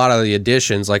like a lot of the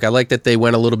additions. Like, I like that they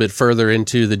went a little bit further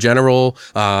into the general.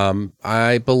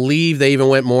 I believe they even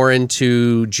went more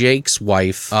into Jake's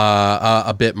wife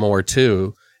a bit more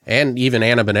too, and even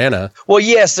Anna Banana. Well,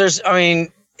 yes,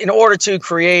 in order to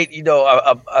create,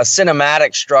 a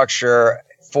cinematic structure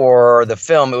for the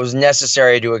film, it was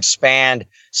necessary to expand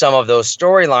some of those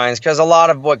storylines, because a lot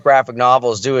of what graphic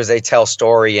novels do is they tell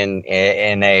story in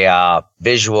a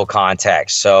visual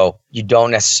context. So you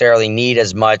don't necessarily need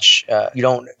as much. You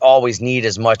don't always need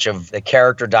as much of the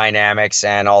character dynamics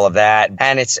and all of that.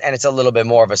 And it's a little bit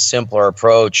more of a simpler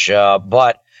approach.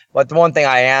 But the one thing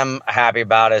I am happy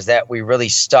about is that we really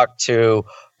stuck to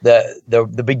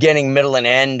the beginning, middle, and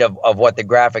end of what the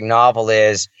graphic novel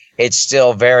is. It's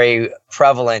still very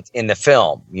prevalent in the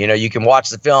film. You can watch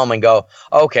the film and go,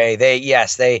 okay,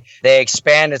 they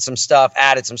expanded some stuff,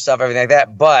 added some stuff, everything like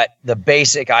that. But the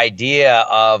basic idea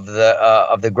of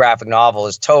the graphic novel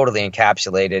is totally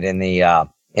encapsulated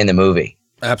in the movie.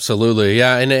 Absolutely.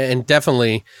 Yeah. And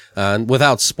definitely,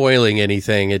 without spoiling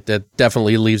anything, it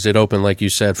definitely leaves it open, like you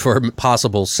said, for a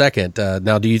possible second.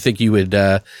 Now, do you think you would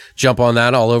jump on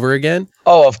that all over again?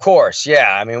 Oh, of course.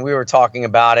 Yeah. We were talking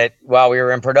about it while we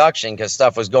were in production because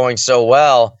stuff was going so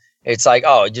well. It's like,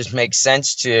 it just makes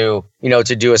sense to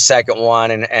do a second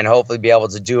one and hopefully be able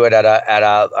to do it at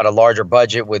a larger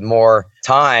budget with more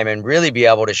time and really be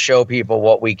able to show people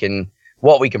what we can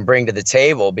bring to the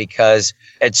table, because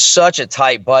it's such a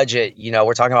tight budget.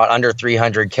 We're talking about under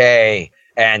 $300K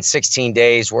and 16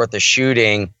 days worth of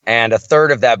shooting, and a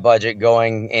third of that budget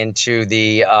going into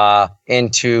the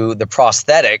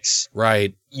prosthetics.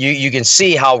 Right. You can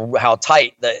see how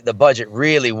tight the budget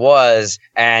really was,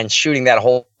 and shooting that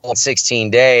whole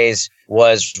 16 days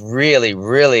was really,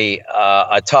 really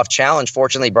a tough challenge.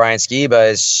 Fortunately, Brian Skiba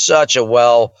is such a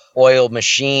well-oiled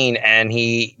machine, and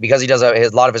because he does a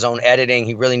lot of his own editing,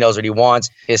 he really knows what he wants.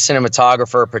 His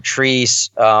cinematographer, Patrice,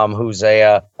 who's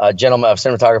a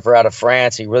cinematographer out of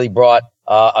France, he really brought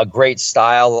a great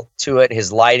style to it.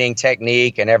 His lighting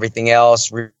technique and everything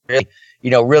else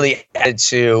really added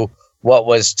to what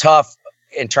was tough.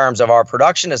 In terms of our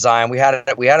production design, we had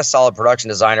a solid production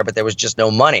designer, but there was just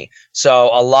no money. So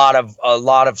a lot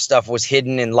of stuff was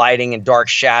hidden in lighting and dark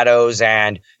shadows,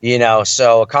 and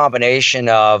so a combination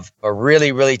of a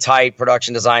really, really tight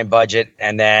production design budget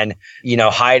and then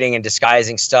hiding and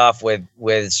disguising stuff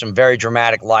with some very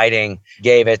dramatic lighting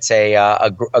gave it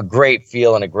a great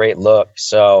feel and a great look.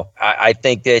 So I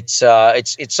think it's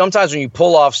sometimes when you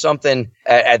pull off something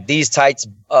at these tights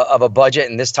of a budget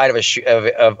and this tight of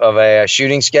a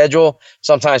shooting schedule,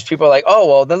 sometimes people are like, oh,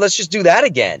 well, then let's just do that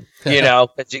again,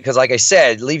 because like I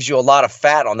said, it leaves you a lot of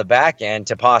fat on the back end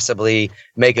to possibly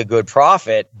make a good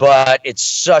profit. But it's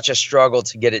such a struggle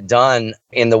to get it done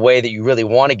in the way that you really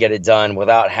want to get it done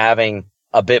without having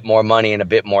a bit more money and a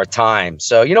bit more time.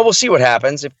 So, we'll see what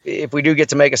happens. If we do get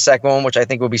to make a second one, which I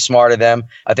think would be smart of them,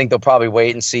 I think they'll probably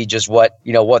wait and see just what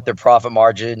their profit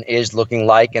margin is looking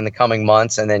like in the coming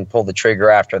months and then pull the trigger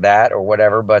after that or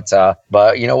whatever. But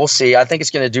we'll see. I think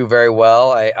it's going to do very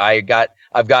well. I've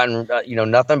gotten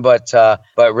nothing but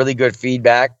really good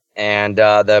feedback. And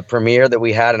the premiere that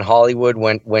we had in Hollywood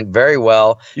went very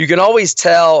well. You can always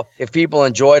tell if people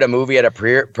enjoyed a movie at a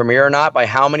premiere or not by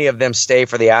how many of them stay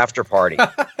for the after party.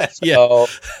 So,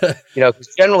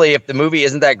 generally, if the movie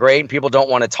isn't that great and people don't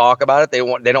want to talk about it, they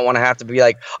don't want to have to be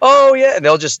like, oh yeah, and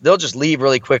they'll just leave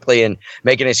really quickly and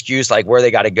make an excuse like where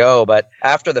they got to go. But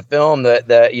after the film,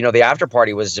 the after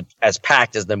party was as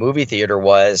packed as the movie theater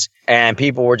was, and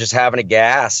people were just having a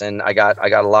gas. And I got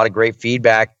a lot of great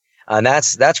feedback. And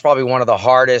that's probably one of the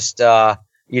hardest,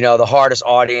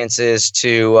 audiences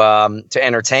to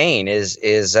entertain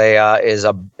is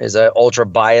a ultra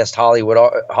biased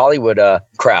Hollywood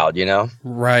crowd,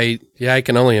 Right. Yeah, I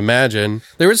can only imagine.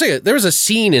 There was a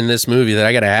scene in this movie that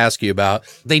I got to ask you about.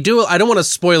 I don't want to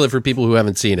spoil it for people who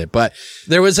haven't seen it, but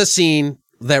there was a scene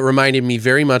that reminded me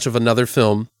very much of another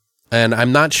film. And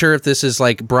I'm not sure if this is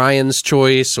like Brian's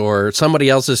choice or somebody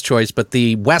else's choice, but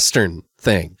the Western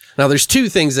thing. Now, there's two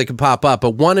things that could pop up,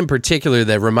 but one in particular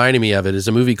that reminded me of it is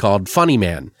a movie called Funny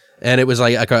Man. And it was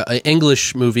like an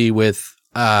English movie with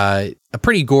a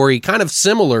pretty gory, kind of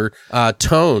similar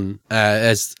tone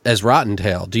as Rotten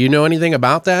Tail. Do you know anything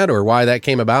about that or why that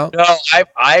came about? No,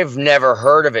 I've never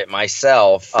heard of it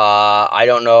myself. I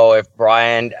don't know if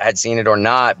Brian had seen it or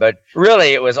not, but really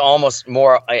it was almost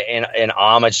more an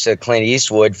homage to Clint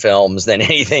Eastwood films than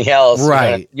anything else.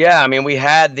 Right. Yeah, we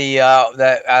had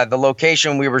the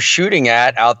location we were shooting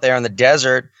at out there in the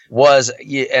desert was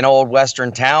an old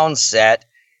Western town set.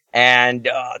 and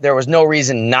there was no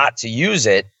reason not to use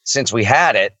it since we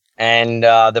had it. And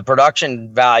the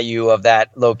production value of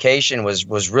that location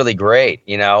was really great,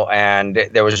 and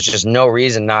there was just no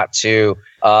reason not to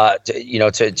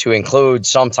include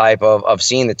some type of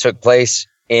scene that took place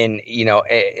in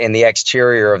the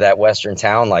exterior of that western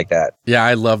town like that. Yeah,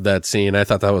 I love that scene. I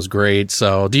thought that was great.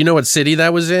 So do you know what city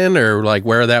that was in, or like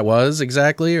where that was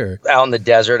exactly? Or out in the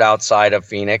desert outside of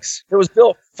Phoenix. It was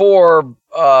built for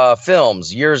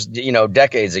films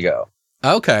decades ago.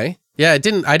 Okay. Yeah, I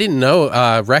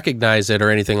didn't recognize it or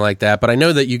anything like that, but I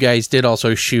know that you guys did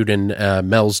also shoot in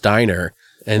Mel's Diner,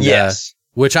 and yes,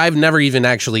 which I've never even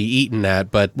actually eaten at.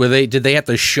 But did they have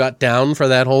to shut down for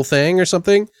that whole thing or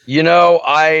something?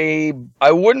 I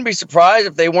wouldn't be surprised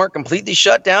if they weren't completely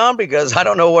shut down, because I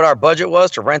don't know what our budget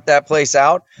was to rent that place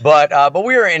out. But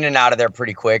we were in and out of there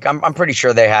pretty quick. I'm pretty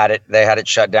sure they had it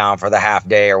shut down for the half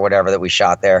day or whatever that we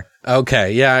shot there.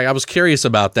 Okay, yeah, I was curious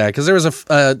about that because there was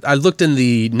I looked in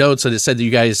the notes and it said that you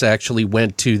guys actually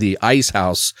went to the Ice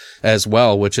House as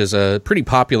well, which is a pretty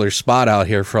popular spot out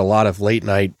here for a lot of late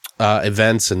night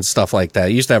events and stuff like that.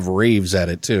 You used to have raves at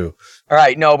it too. All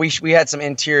right, no, we had some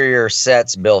interior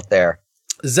sets built there.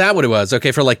 Is that what it was?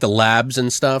 Okay, for like the labs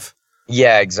and stuff?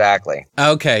 Yeah, exactly.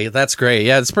 Okay, that's great.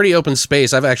 Yeah, it's pretty open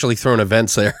space. I've actually thrown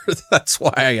events there. That's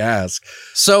why I ask.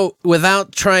 So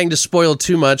without trying to spoil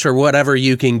too much or whatever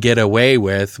you can get away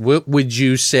with, what would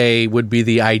you say would be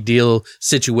the ideal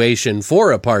situation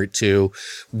for a part 2?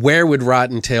 Where would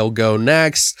Rotten Tail go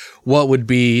next? What would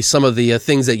be some of the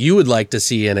things that you would like to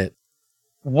see in it?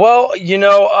 Well,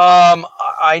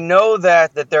 I know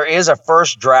that there is a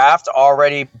first draft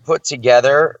already put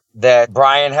together that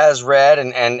Brian has read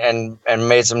and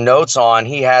made some notes on.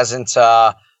 He hasn't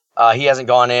gone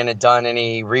in and done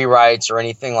any rewrites or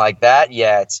anything like that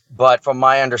yet. But from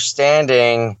my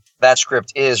understanding, that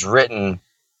script is written,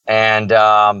 and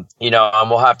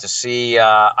we'll have to see.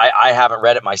 I haven't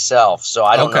read it myself, so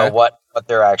I don't know what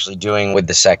they're actually doing with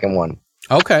the second one.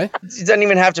 Okay. It doesn't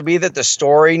even have to be that the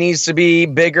story needs to be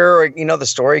bigger, or the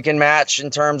story can match in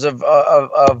terms of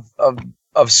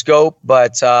scope,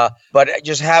 but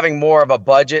just having more of a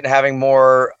budget, having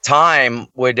more time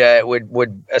would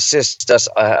assist us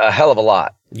a hell of a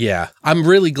lot. Yeah, I'm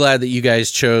really glad that you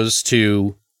guys chose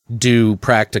to do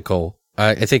practical.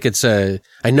 I think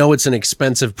I know it's an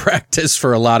expensive practice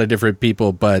for a lot of different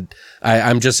people, but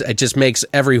it just makes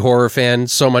every horror fan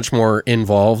so much more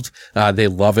involved. They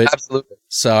love it. Absolutely.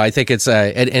 So I think it's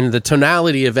and the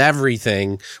tonality of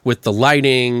everything with the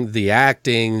lighting, the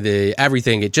acting, the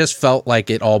everything, it just felt like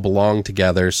it all belonged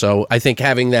together. So I think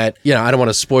having that, I don't want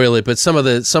to spoil it, but some of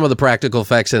the practical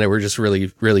effects in it were just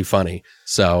really, really funny.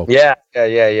 So yeah,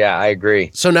 I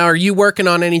agree. So now, are you working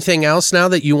on anything else now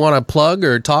that you want to plug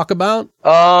or talk about?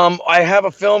 I have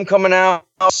a film coming out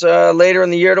later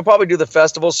in the year. It'll probably do the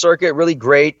festival circuit. Really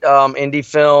great indie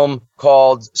film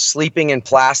called Sleeping in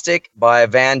Plastic by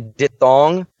Van Dit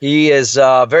Thong. He is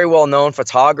a very well-known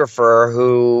photographer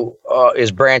who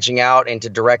is branching out into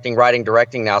writing,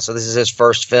 directing now. So this is his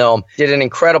first film. Did an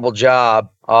incredible job.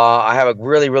 I have a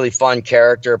really, really fun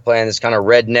character playing this kind of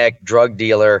redneck drug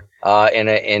dealer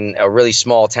in a really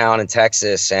small town in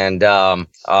Texas. And, I'm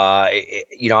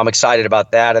excited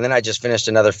about that. And then I just finished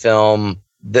another film.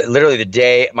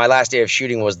 My last day of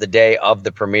shooting was the day of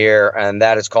the premiere, and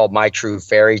that is called My True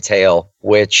Fairy Tale,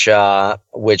 which I'm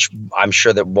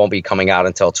sure that won't be coming out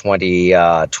until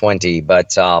 2020.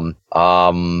 But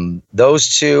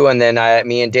those two, and then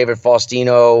me and David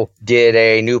Faustino did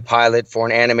a new pilot for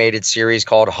an animated series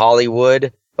called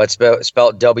Hollywood, but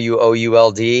spelled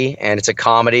WOULD, and it's a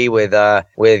comedy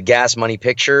with Gas Money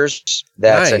Pictures.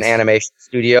 That's nice. An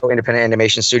independent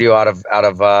animation studio out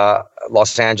of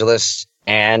Los Angeles.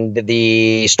 And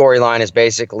the storyline is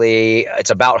basically,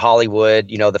 it's about Hollywood,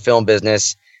 the film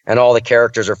business, and all the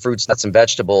characters are fruits, nuts, and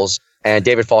vegetables. And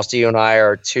David Faustino and I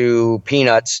are two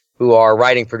peanuts who are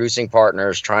writing, producing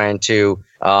partners trying to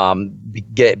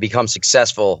become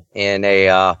successful in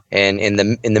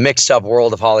the mixed up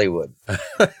world of Hollywood.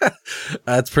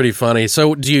 That's pretty funny.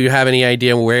 So do you have any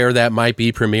idea where that might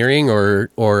be premiering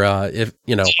or if,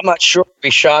 I'm not sure.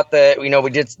 We shot we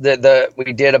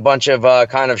did a bunch of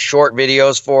kind of short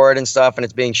videos for it and stuff, and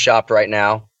it's being shopped right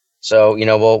now. So,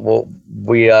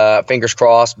 we fingers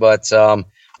crossed, but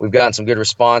we've gotten some good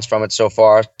response from it so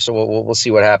far. So we'll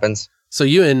see what happens. So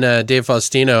you and Dave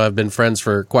Faustino have been friends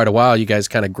for quite a while. You guys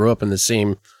kind of grew up in the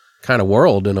same kind of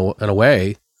world in a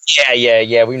way.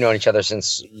 Yeah. We've known each other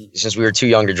since we were too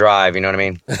young to drive. You know what I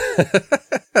mean?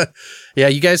 Yeah,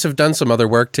 you guys have done some other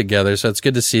work together, so it's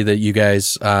good to see that you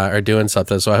guys are doing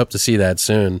something. So I hope to see that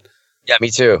soon. Yeah, me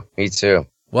too.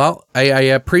 Well, I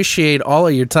appreciate all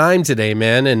of your time today,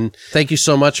 man, and thank you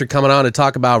so much for coming on to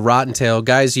talk about Rotten Tail.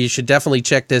 Guys, you should definitely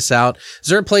check this out. Is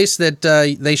there a place that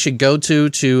they should go to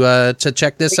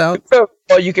check this out?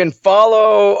 Well, you can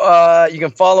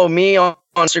follow me on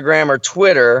Instagram or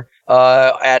Twitter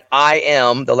at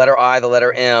the letter I, the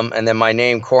letter M, and then my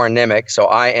name, Corin Nemec. So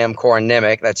I am Corin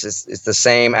Nemec. It's the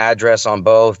same address on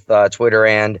both Twitter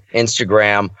and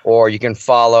Instagram. Or you can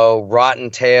follow Rotten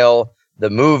Tail the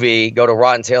movie. Go to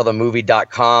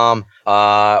rottentailthemovie.com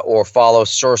or follow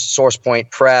Source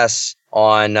Point Press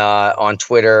on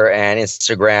Twitter and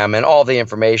Instagram, and all the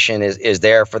information is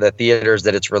there for the theaters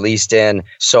that it's released in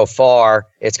so far.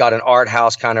 It's got an art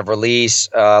house kind of release.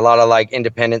 A lot of like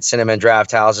independent cinema and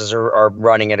draft houses are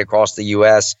running it across the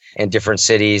U.S. in different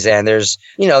cities, and there's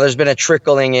been a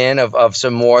trickling in of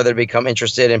some more that become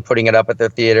interested in putting it up at their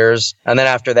theaters, and then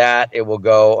after that it will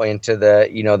go into the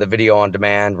the video on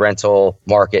demand rental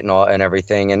market and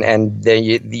everything, and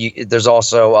then there's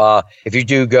also if you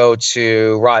do go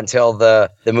to Rotten Tail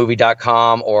the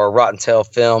movie.com or Rotten Tail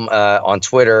Film on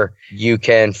Twitter, you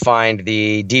can find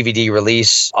the DVD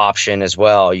release option as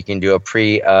well. You can do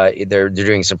they're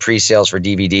doing some pre-sales for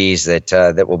DVDs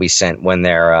that will be sent when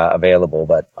they're available.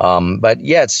 But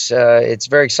yeah, it's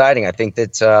very exciting. I think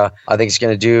it's going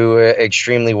to do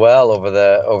extremely well over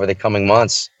the coming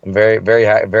months. I'm very, very,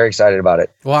 very excited about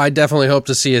it. Well, I definitely hope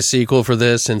to see a sequel for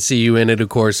this and see you in it, of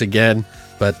course, again.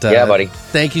 But yeah, buddy.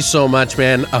 Thank you so much,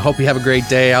 man. I hope you have a great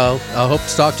day. I'll hope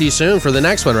to talk to you soon for the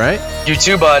next one, right? You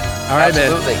too, bud. All right,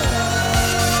 absolutely. Man.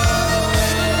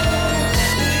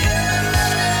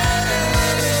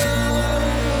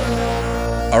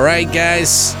 All right,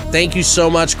 guys. Thank you so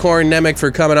much, Corin Nemec,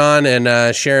 for coming on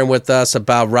and sharing with us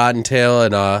about Rotten Tail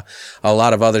and a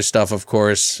lot of other stuff, of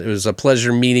course. It was a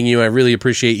pleasure meeting you. I really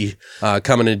appreciate you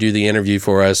coming to do the interview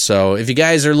for us. So if you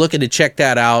guys are looking to check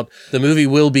that out, the movie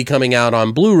will be coming out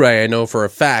on Blu-ray, I know for a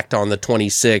fact, on the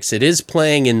 26th. It is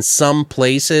playing in some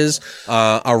places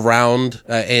around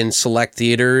in select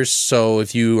theaters. So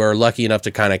if you are lucky enough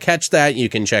to kind of catch that, you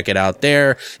can check it out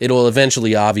there. It'll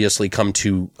eventually obviously come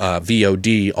to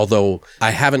VOD, although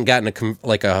I haven't gotten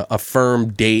a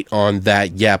firm date on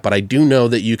that yet, but I do know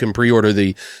that you can pre-order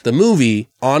the movie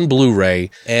on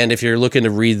Blu-ray, and if you're looking to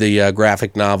read the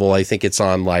graphic novel, I think it's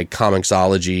on like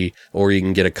Comixology, or you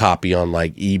can get a copy on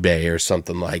like eBay or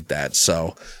something like that.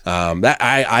 So that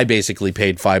I basically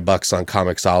paid $5 on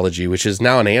Comixology, which is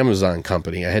now an Amazon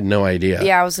company. I had no idea.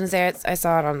 Yeah, I was gonna say I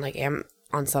saw it on like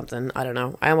on something. I don't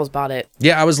know. I almost bought it.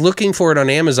 Yeah, I was looking for it on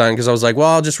Amazon because I was like, well,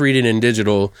 I'll just read it in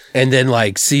digital and then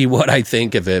like see what I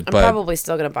think of it. I'm probably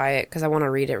still going to buy it because I want to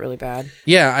read it really bad.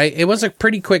 Yeah, it was a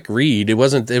pretty quick read. It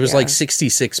was like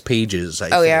 66 pages, I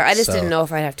think. Yeah, I just didn't know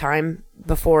if I'd have time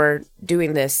before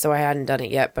doing this, so I hadn't done it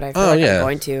yet, but I feel like I'm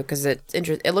going to because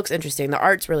it looks interesting. The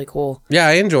art's really cool. Yeah,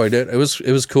 I enjoyed it. It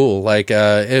was cool. Like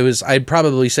I'd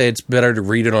probably say it's better to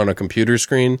read it on a computer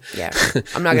screen. Yeah,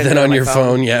 I'm not gonna than do it on your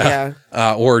phone. Yeah.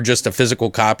 Or just a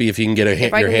physical copy if you can get your hands on it.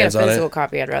 If I can get a physical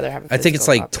copy, I'd rather have a physical I think it's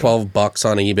like copy.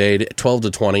 $12 on eBay, 12 to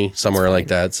 20, somewhere like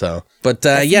that. So, but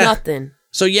That's yeah, nothing.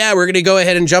 So yeah, we're going to go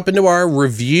ahead and jump into our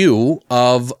review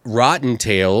of Rotten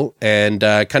Tail and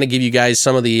kind of give you guys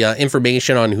some of the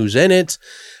information on who's in it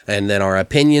and then our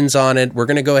opinions on it. We're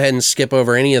going to go ahead and skip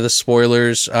over any of the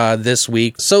spoilers this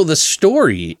week. So the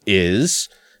story is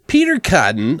Peter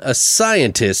Cotton, a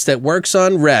scientist that works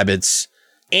on rabbits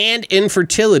and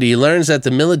infertility, learns that the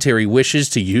military wishes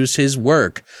to use his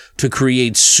work to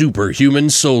create superhuman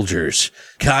soldiers.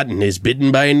 Cotton is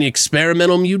bitten by an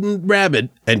experimental mutant rabbit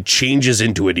and changes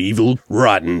into an evil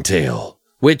Rotten Tail.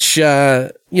 Which,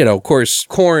 of course,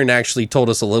 Corin actually told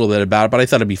us a little bit about it, but I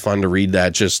thought it'd be fun to read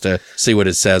that just to see what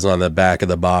it says on the back of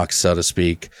the box, so to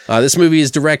speak. This movie is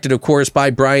directed, of course, by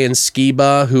Brian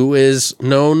Skiba, who is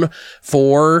known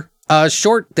for a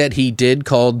short that he did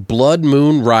called Blood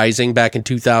Moon Rising back in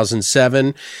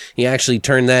 2007. He actually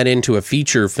turned that into a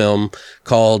feature film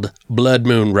called Blood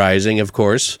Moon Rising, of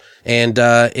course. And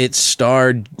it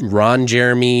starred Ron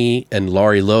Jeremy and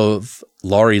Laurie Love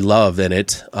in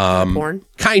it. Porn?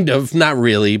 Kind of, not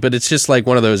really, but it's just like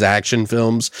one of those action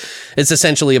films. It's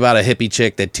essentially about a hippie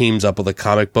chick that teams up with a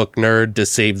comic book nerd to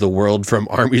save the world from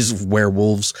armies of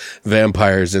werewolves,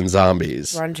 vampires, and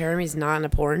zombies. Ron Jeremy's not in a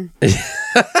porn?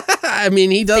 I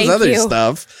mean, he does other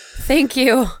stuff. Thank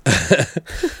you.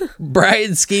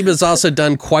 Brian Skiba's also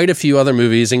done quite a few other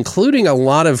movies, including a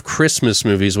lot of Christmas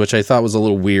movies, which I thought was a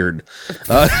little weird.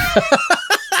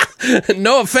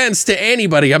 No offense to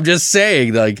anybody. I'm just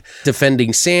saying, like,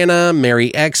 Defending Santa,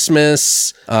 Merry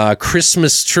Xmas,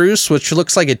 Christmas Truce, which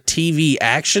looks like a TV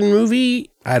action movie.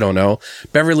 I don't know.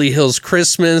 Beverly Hills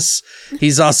Christmas.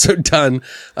 He's also done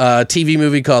a TV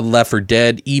movie called Left 4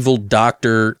 Dead, Evil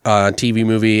Doctor TV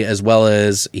movie, as well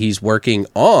as he's working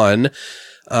on,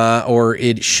 or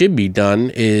it should be done,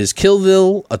 is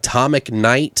Killville, Atomic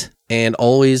Knight, and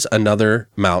Always Another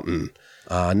Mountain.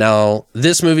 Now,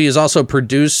 this movie is also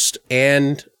produced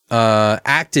and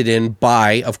acted in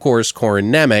by, of course,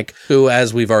 Corin Nemec, who,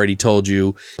 as we've already told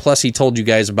you, plus he told you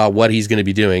guys about what he's going to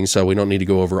be doing, so we don't need to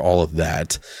go over all of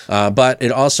that. But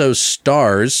it also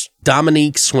stars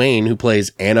Dominique Swain, who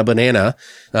plays Anna Banana.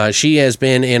 She has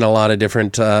been in a lot of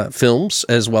different films,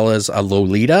 as well as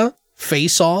Lolita,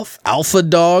 Face Off, Alpha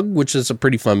Dog, which is a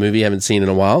pretty fun movie I haven't seen in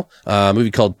a while. A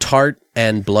movie called Tart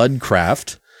and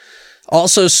Bloodcraft.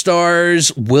 Also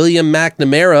stars William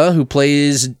McNamara, who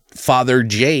plays Father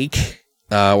Jake,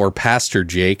 or Pastor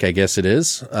Jake, I guess it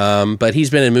is. But he's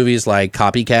been in movies like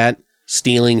Copycat,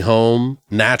 Stealing Home,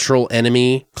 Natural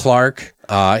Enemy, Clark.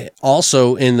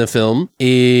 Also in the film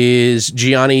is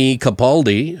Gianni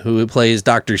Capaldi, who plays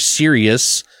Dr.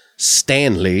 Sirius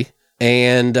Stanley.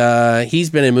 And he's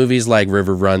been in movies like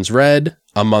River Runs Red,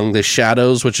 Among the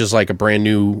Shadows, which is like a brand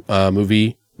new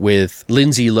movie with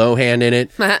Lindsay Lohan in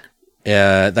it.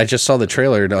 I just saw the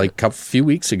trailer like a few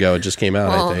weeks ago. It just came out,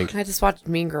 I think. I just watched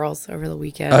Mean Girls over the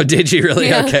weekend. Oh, did you really?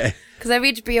 Yeah. Okay. Because I have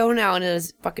HBO now and it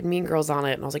has fucking Mean Girls on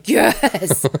it. And I was like,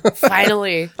 yes,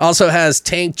 finally. Also has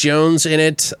Tank Jones in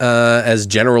it as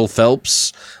General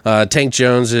Phelps. Tank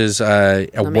Jones is a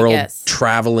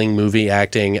world-traveling movie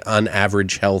acting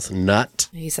unaverage health nut.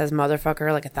 He says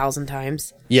motherfucker like 1,000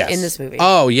 times. Yes. In this movie.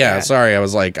 Oh, yeah. Sorry. I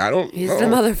was like, He's the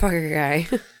motherfucker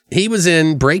guy. He was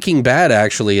in Breaking Bad,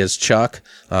 actually, as Chuck.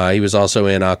 He was also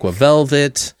in Aqua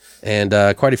Velvet and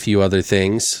quite a few other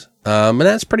things. And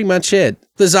that's pretty much it.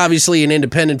 This is obviously an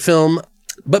independent film.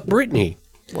 But Brittany.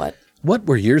 What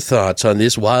were your thoughts on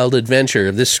this wild adventure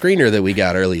of this screener that we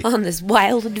got early? On this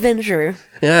wild adventure.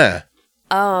 Yeah.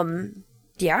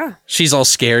 Yeah. She's all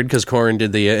scared because Corin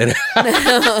did the...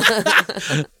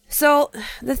 So,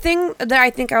 the thing that I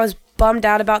think I was bummed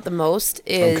out about the most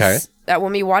is that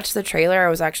when we watched the trailer, I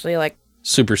was actually like...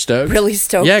 super stoked? Really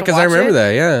stoked. Yeah, because I remember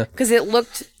that, yeah. Because it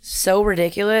looked so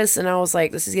ridiculous, and I was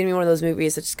like, this is going to be one of those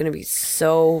movies that's just going to be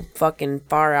so fucking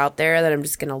far out there that I'm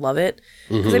just going to love it.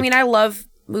 Because, I mean, I love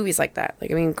movies like that.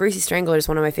 Like, I mean, Greasy Strangler is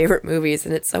one of my favorite movies,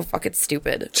 and it's so fucking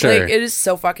stupid. Sure. Like, it is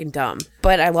so fucking dumb.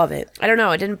 But I love it. I don't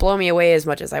know. It didn't blow me away as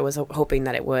much as I was hoping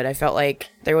that it would. I felt like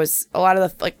there was a lot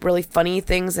of the, like, really funny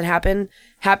things that happened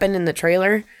in the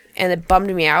trailer. And it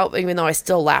bummed me out, even though I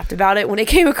still laughed about it when it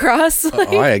came across. Like,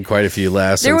 I had quite a few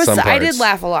laughs in some parts. I did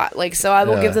laugh a lot. Like, so I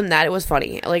will give them that. It was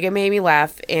funny. Like, it made me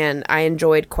laugh, and I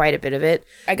enjoyed quite a bit of it.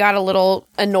 I got a little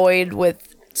annoyed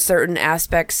with certain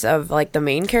aspects of, like, the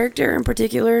main character in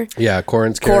particular. Yeah,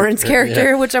 Corin's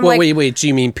character, which I'm wait, do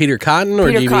you mean Peter Cotton,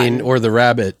 or do you mean, or the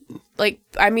rabbit? Like,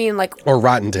 I mean, like... Or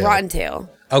Rottentail. Rottentail.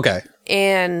 Okay.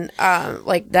 And,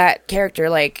 like, that character,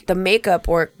 like, the makeup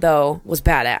work, though, was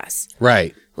badass.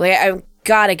 Right. Like, I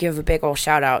gotta give a big old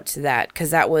shout out to that,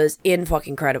 because that was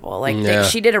fucking incredible. Like,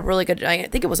 she did a really good... I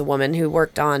think it was a woman who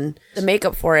worked on the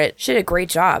makeup for it. She did a great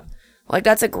job. Like,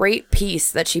 that's a great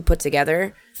piece that she put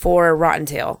together for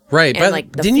Rottentail. Right, and, but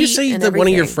like, didn't you say that one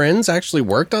of your friends actually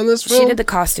worked on this film? She did the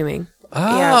costuming.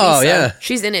 Oh, yeah.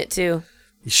 She's in it, too.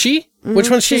 She?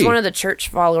 Which one's she? She's one of the church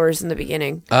followers in the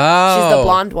beginning. Oh. She's the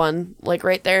blonde one, like,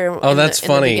 right there. Oh, that's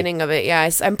funny. In the beginning of it, yeah.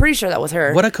 I'm pretty sure that was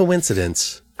her. What a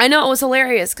coincidence. I know, it was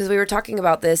hilarious, because we were talking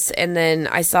about this, and then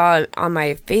I saw on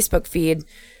my Facebook feed,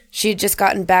 she'd just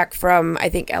gotten back from, I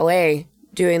think, L.A.,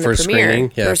 doing the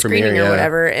premiere. For screening or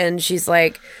whatever, and she's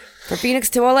like, from Phoenix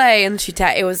to L.A., and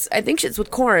I think it's with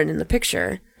Corin in the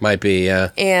picture. Might be, yeah.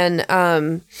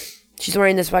 And she's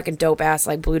wearing this fucking dope-ass,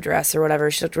 like, blue dress or whatever.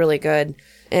 She looked really good.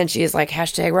 And she's like,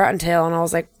 #Rottentail, and I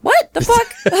was like, what the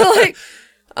fuck?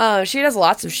 Like, she does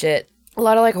lots of shit. A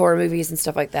lot of, like, horror movies and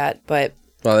stuff like that, but...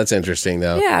 Well, that's interesting,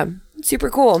 though. Yeah,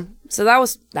 super cool. So that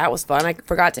was fun. I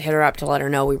forgot to hit her up to let her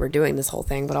know we were doing this whole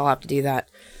thing, but I'll have to do that.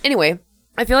 Anyway,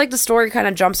 I feel like the story kind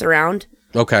of jumps around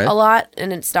a lot,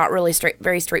 and it's not really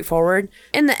very straightforward.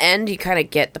 In the end, you kind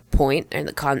of get the point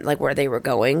and like where they were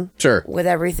going with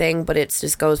everything, but it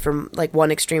just goes from like one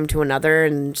extreme to another,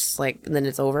 and just like, and then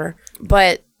it's over.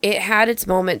 But it had its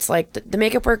moments. Like the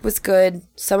makeup work was good.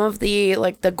 Some of the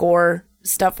like the gore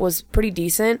stuff was pretty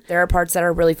decent. There are parts that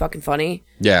are really fucking funny.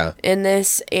 Yeah. in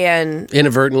this, and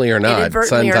Inadvertently or not.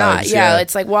 Sometimes, yeah,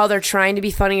 it's like while they're trying to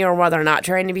be funny or while they're not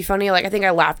trying to be funny. Like I think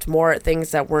I laughed more at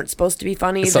things that weren't supposed to be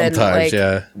funny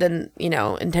than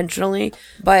intentionally.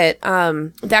 But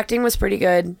the acting was pretty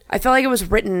good. I felt like it was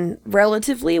written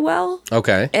relatively well.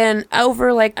 Okay. And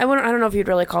over I don't know if you'd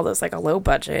really call this like a low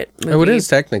budget movie. Oh, it is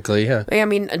technically, yeah. I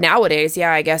mean, nowadays,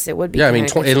 yeah, I guess it would be. Yeah, I mean,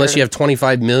 unless you have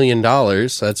 $25 million,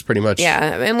 that's pretty much.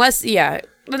 Yeah,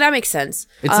 but that makes sense.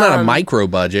 It's not a micro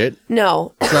budget.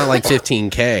 No. It's not like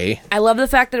 $15K. I love the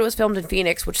fact that it was filmed in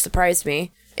Phoenix, which surprised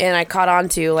me. And I caught on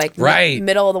to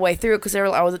middle of the way through because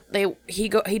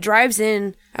he drives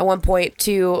in at one point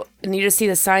and you just see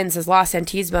the sign that says Los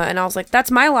Antisma, and I was like,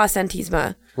 that's my Los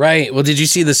Antisma. Right. Well, did you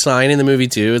see the sign in the movie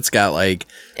too? It's got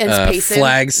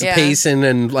flags pacing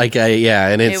and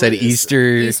and it said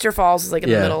Easter Falls is in the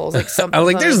middle. It was like something. I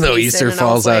was like, there's no Easter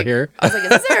Falls out here. I was like, is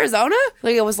this Arizona?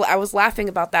 I was laughing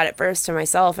about that at first to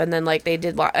myself, and then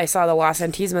I saw the Los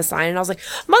Antisma sign, and I was like,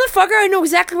 motherfucker, I know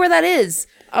exactly where that is.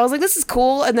 I was like, this is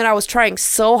cool. And then I was trying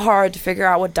so hard to figure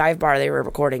out what dive bar they were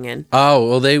recording in.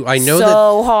 Oh, well, I know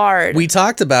so hard. We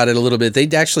talked about it a little bit.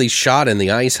 They'd actually shot in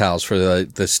the ice house for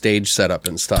the stage setup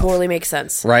and stuff. Totally makes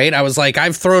sense. Right? I was like,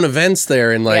 I've thrown events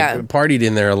there and partied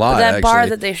in there a lot. But that bar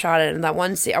that they shot in, that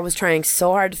one scene, I was trying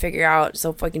so hard to figure out. So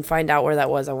if I can find out where that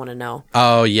was, I want to know.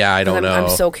 Oh, yeah, I don't know. I'm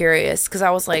so curious because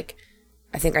I was like,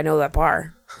 I think I know that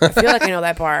bar. I feel like I know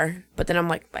that bar. But then I'm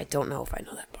like, I don't know if I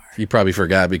know that bar. You probably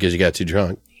forgot because you got too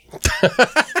drunk.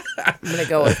 I'm gonna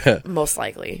go with most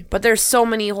likely, but there's so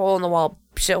many hole in the wall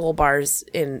shithole bars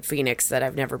in Phoenix that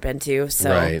I've never been to,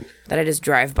 that I just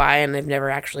drive by and I've never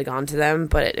actually gone to them.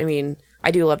 But I mean,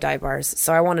 I do love dive bars,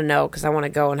 so I want to know because I want to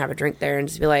go and have a drink there and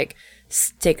just be like,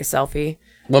 take a selfie.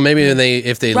 Well, maybe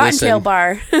if they Rotten listen, Tail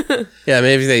Bar. yeah,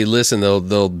 maybe if they listen,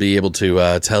 they'll be able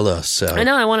to tell us. So. I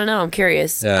know, I want to know. I'm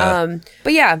curious. Yeah.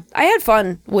 But yeah, I had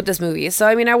fun with this movie, so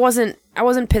I mean, I wasn't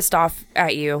pissed off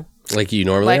at you. Like you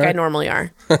normally are? I normally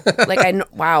are. Like I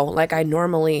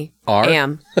normally are?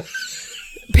 am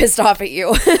pissed off at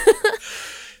you.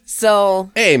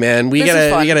 So hey man, you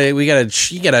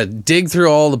gotta dig through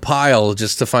all the pile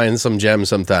just to find some gems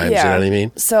sometimes. Yeah. You know what I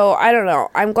mean? So I don't know.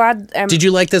 I'm glad. Did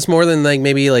you like this more than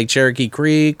maybe Cherokee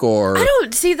Creek or? I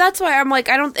don't see. That's why I'm like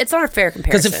I don't. It's not a fair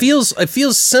comparison because it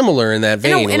feels similar in that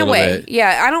vein in a way. Bit.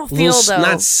 Yeah, I don't feel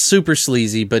not super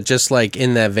sleazy, but just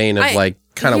in that vein of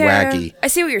kind of wacky. I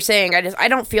see what you're saying. I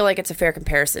don't feel like it's a fair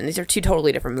comparison. These are two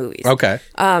totally different movies. Okay.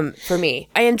 For me,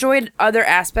 I enjoyed other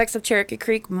aspects of Cherokee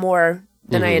Creek more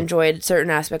than I enjoyed certain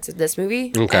aspects of this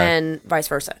movie, and vice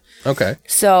versa. Okay.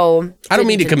 So I don't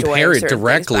mean to compare it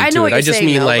directly to it. I just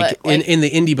mean in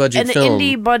the indie budget film. In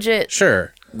the indie budget,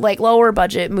 sure, lower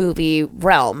budget movie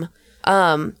realm.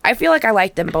 I feel like I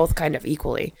like them both kind of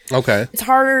equally. Okay. It's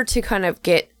harder to kind of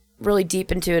get really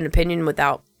deep into an opinion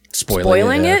without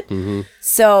spoiling it. Mm-hmm.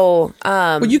 So,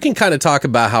 well, you can kind of talk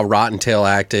about how Rotten Tail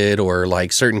acted or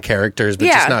certain characters, but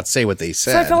just not say what they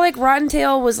said. So I felt like Rotten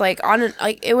Tail was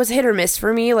it was hit or miss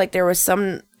for me. Like there was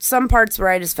some parts where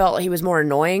I just felt he was more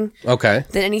annoying, than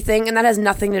anything, and that has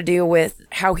nothing to do with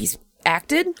how he's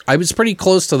acted. I was pretty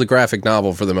close to the graphic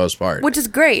novel for the most part, which is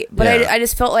great. But I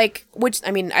just felt like,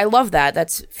 I love that.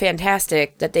 That's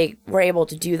fantastic that they were able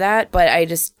to do that. But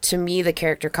to me, the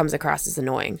character comes across as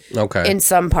annoying. Okay. In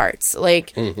some parts,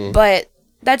 but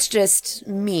that's just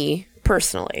me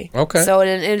personally. Okay. So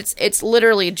it's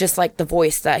literally just the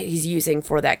voice that he's using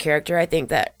for that character. I think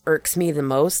that irks me the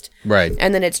most. Right.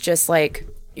 And then it's just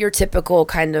your typical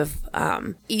kind of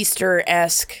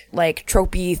Easter-esque,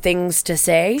 tropey things to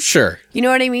say. Sure. You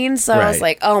know what I mean? So I was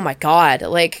like, oh my God,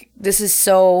 this is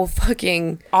so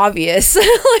fucking obvious,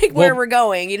 where we're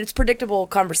going. It's predictable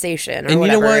conversation or and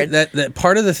whatever. You know what? That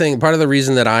part of the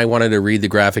reason that I wanted to read the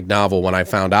graphic novel when I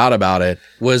found out about it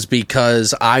was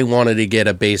because I wanted to get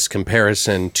a base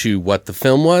comparison to what the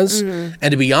film was. Mm-hmm.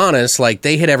 And to be honest,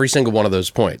 they hit every single one of those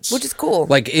points. Which is cool.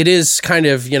 It is kind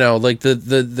of,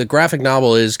 the graphic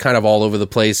novel is kind of all over the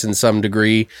place in some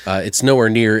degree. It's nowhere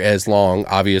near as long,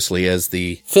 obviously, as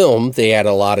the film. They had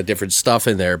a lot of different stuff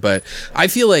in there, but I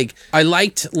feel like I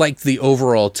liked the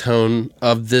overall tone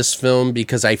of this film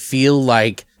because I feel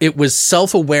like it was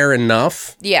self-aware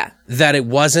enough that it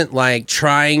wasn't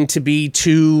trying to be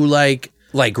too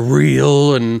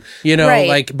real and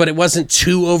but it wasn't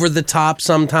too over the top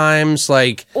sometimes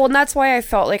well, and that's why I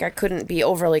felt like I couldn't be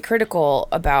overly critical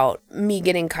about me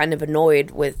getting kind of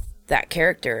annoyed with that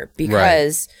character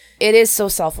because it is so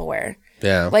self-aware.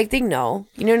 Yeah. They know.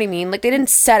 You know what I mean? They didn't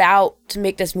set out to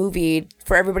make this movie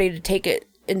for everybody to take it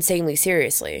insanely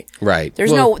seriously. Right.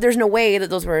 There's no way that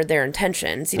those were their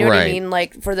intentions. You know what I mean?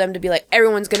 Like, for them to be like,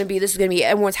 this is gonna be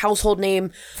everyone's household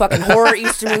name fucking horror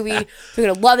Easter movie. They're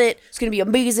gonna love it. It's gonna be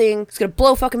amazing. It's gonna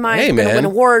blow fucking minds. Hey, We're gonna man. win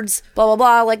awards. Blah blah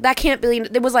blah. Like, that can't be.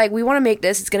 It was like, we want to make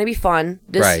this. It's gonna be fun.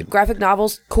 This graphic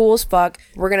novel's cool as fuck.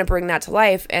 We're gonna bring that to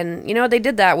life, and you know they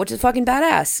did that, which is fucking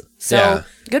badass. So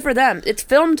good for them. It's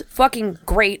filmed fucking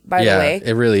great, by the way.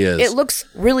 It really is. It looks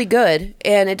really good,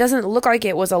 and it doesn't look like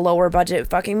it was a lower budget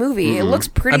fucking movie. It looks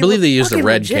pretty. I believe they used a fucking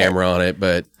red legit. camera on it,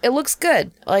 but It looks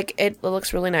good. Like, it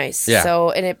looks really nice. Yeah.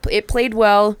 So, and it played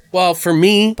well, well, for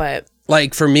me, but I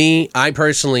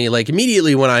personally, like,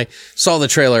 immediately when I saw the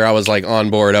trailer, I was like on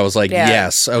board. I was like,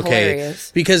 yes, okay.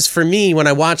 Hilarious. Because for me, when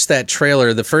I watched that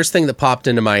trailer, the first thing that popped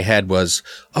into my head was,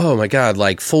 oh my God,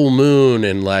 like Full Moon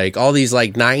and like all these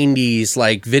like 90s,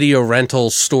 like video rental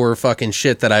store fucking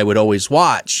shit that I would always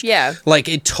watch. Yeah. Like,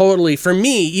 it totally, for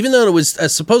me, even though it was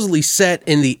supposedly set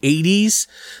in the 80s,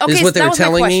 Okay, is what so they that were was my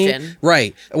telling me. question.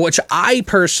 Right. Which I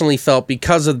personally felt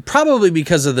probably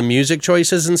because of the music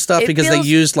choices and stuff, It because they feels-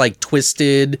 used like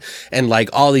Twisted and like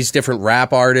all these different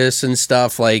rap artists and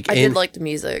stuff. Like, I did like the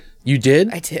music. you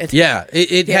did? I did. Yeah.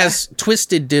 It Yeah. has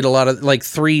Twisted did a lot of like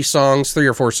 3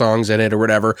 or 4 songs in it or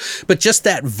whatever. But just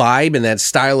that vibe and that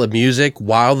style of music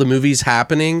while the movie's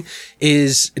happening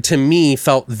is, to me,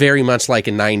 felt very much like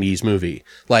a 90s movie.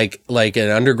 Like an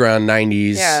underground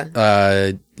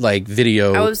 90s like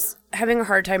video. I was having a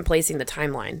hard time placing the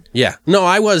timeline. Yeah. No,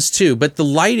 I was too. But the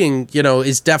lighting,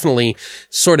 is definitely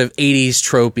sort of 80s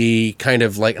tropey, kind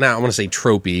of like, I want to say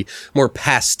tropey, more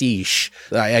pastiche,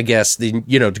 I guess,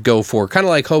 to go for. Kind of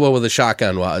like Hobo with a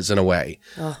Shotgun was, in a way.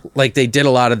 Oh. Like, they did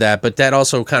a lot of that, but that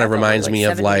also kind of reminds like me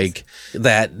of 70s. like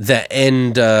the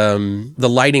end, the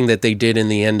lighting that they did in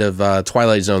the end of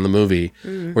Twilight Zone, the movie,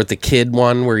 with the kid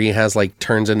one where he has like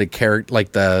turns into character,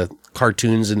 like the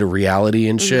cartoons into reality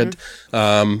and shit.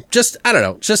 Just, I don't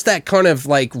know, just that kind of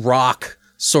like rock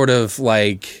sort of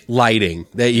like lighting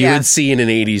that you would see in an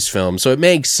 80s film. So it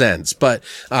makes sense. But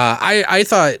I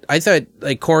thought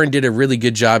like Corin did a really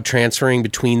good job transferring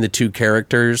between the two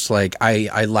characters. Like,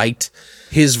 I liked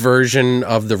his version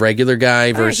of the regular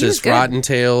guy versus good.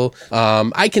 Rottentail.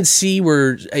 I can see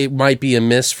where it might be a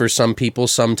miss for some people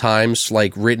sometimes,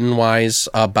 like written wise,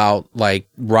 about like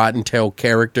Rottentail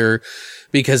character,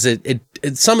 because it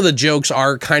some of the jokes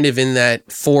are kind of in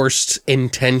that forced,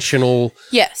 intentional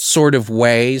sort of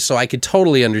way. So I could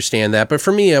totally understand that. But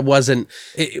for me,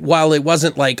 while it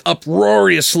wasn't like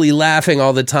uproariously laughing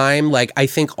all the time, like, I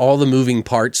think all the moving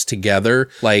parts together,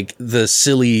 like the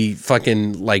silly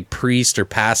fucking like priest or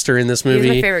pastor in this movie. He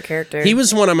was my favorite character. He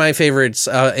was one of my favorites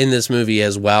in this movie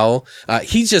as well.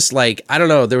 He's just like, I don't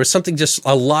know, there was just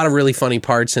a lot of really funny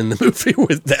parts in the movie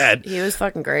with that. He was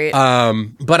fucking great.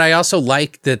 But I also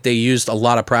like that they used a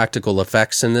lot of practical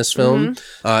effects in this film.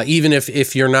 Even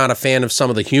if you're not a fan of some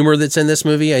of the humor that's in this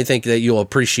movie, I think that you'll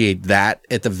appreciate that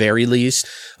at the very least.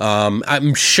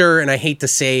 I'm sure, and I hate to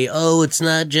say, it's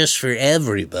not just for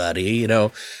everybody,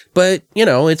 but,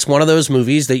 it's one of those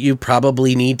movies that you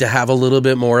probably need to have a little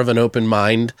bit more of an open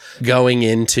mind going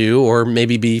into, or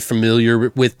maybe be familiar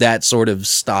with that sort of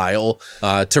style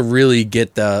to really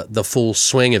get the full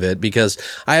swing of it, because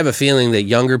I have a feeling that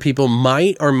younger people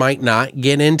might or might not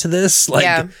get into this.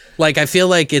 Like, I feel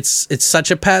like it's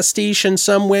such a pastiche in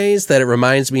some ways that it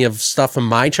reminds me of stuff from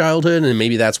my childhood, and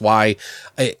maybe that's why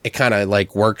it kind of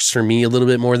like works for me a little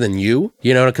bit more than you,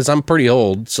 because I'm pretty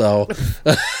old, so...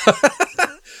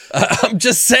 I'm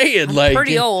just saying, like,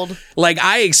 pretty old. Like,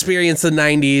 I experienced the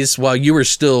 90s while you were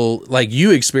still, like,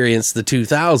 you experienced the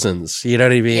 2000s. You know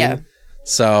what I mean? Yeah.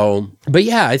 So, but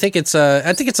yeah, I think it's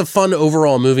a fun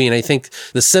overall movie, and I think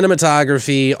the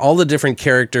cinematography, all the different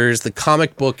characters, the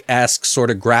comic book-esque sort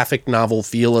of graphic novel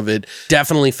feel of it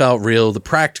definitely felt real. The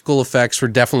practical effects were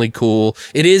definitely cool.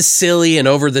 It is silly and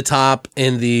over the top,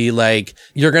 and the, like,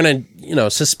 you're gonna,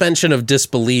 suspension of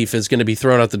disbelief is gonna be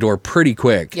thrown out the door pretty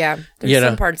quick. Yeah. There's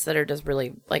some parts that are just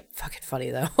really, like, fucking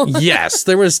funny, though. Yes,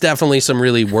 there was definitely some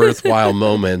really worthwhile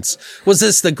moments. Was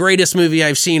this the greatest movie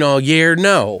I've seen all year?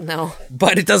 No. No.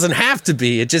 But it doesn't have to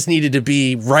be. It just needed to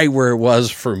be right where it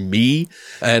was for me.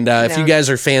 And if you guys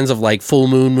are fans of like Full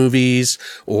Moon movies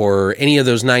or any of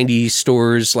those 90s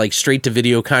stores, like straight to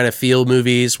video kind of feel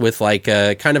movies with like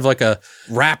a kind of like a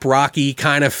rap rocky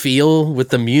kind of feel with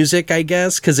the music, I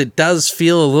guess, because it does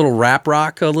feel a little rap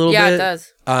rock a little bit. Yeah, it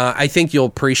does. I think you'll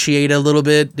appreciate it a little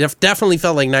bit. Definitely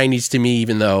felt like 90s to me,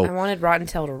 even though... I wanted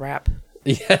Rottentail to rap.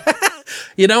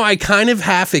 I kind of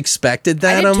half expected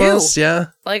that I did almost. too. Yeah.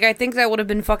 Like, I think that would have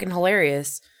been fucking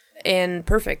hilarious. and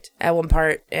perfect at one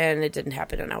part, and it didn't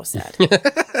happen, and I was sad.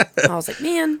 I was like,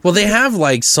 man. Well, they have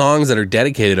like songs that are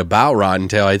dedicated about Rotten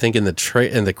Tail, I think, in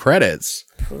the credits.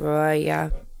 Yeah.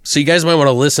 So you guys might want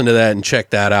to listen to that and check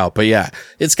that out. But yeah,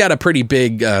 it's got a pretty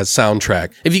big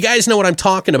soundtrack. If you guys know what I'm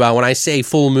talking about when I say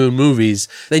full moon movies,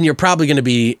 then you're probably going to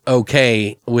be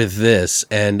okay with this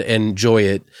and enjoy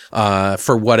it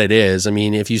for what it is. I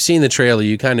mean, if you've seen the trailer,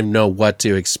 you kind of know what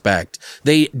to expect.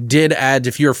 They did add,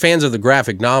 if you're fans of the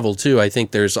graphic novel too, I think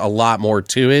there's a lot more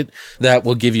to it that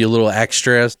will give you a little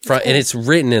extra. And it's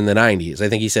written in the 90s. I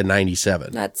think he said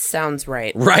 97. That sounds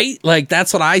right. Right? Like,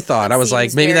 that's what I thought. I was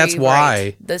like, maybe that's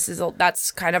why. Right.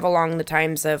 That's kind of along the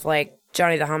times of like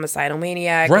Johnny the Homicidal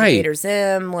Maniac, right? Invader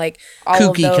Zim, like all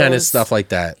kooky of those kind of stuff like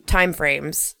that. Time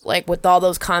frames, like with all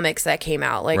those comics that came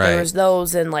out, like right. There was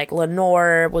those, and like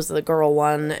Lenore was the girl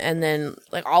one, and then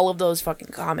like all of those fucking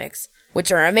comics,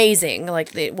 which are amazing.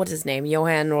 Like what's his name,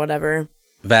 Johan or whatever.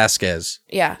 Vasquez.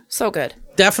 Yeah, so good.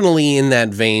 Definitely in that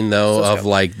vein though, of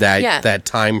like that that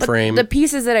time but frame. The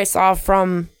pieces that I saw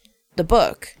from the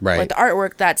book, right? Like the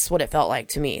artwork, that's what it felt like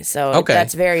to me. So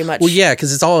that's very much well, yeah,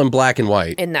 because it's all in black and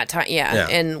white in that time, yeah,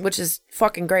 and which is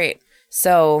fucking great.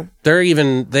 So they were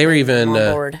even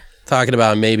talking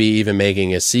about maybe even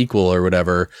making a sequel or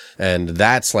whatever, and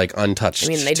that's like untouched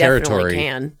they territory. Definitely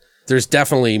can. There's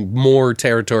definitely more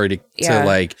territory to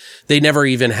like. They never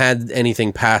even had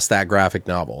anything past that graphic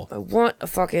novel. I want a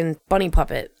fucking bunny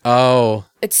puppet. Oh,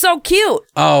 it's so cute.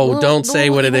 Oh, don't say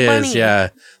what it is. Bunny. Yeah,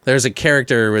 there's a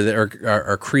character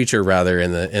or creature rather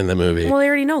in the movie. Well, they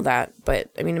already know that, but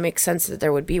I mean, it makes sense that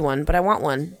there would be one. But I want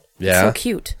one. Yeah, it's so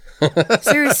cute.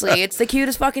 Seriously, it's the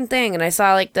cutest fucking thing. And I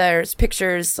saw like there's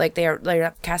pictures, like they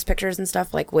have cast pictures and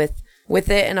stuff like with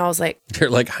it, and I was like, you're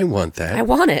like, I want that. I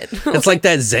want it. It's like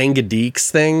that Zangadeeks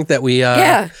thing that we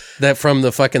that from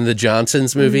the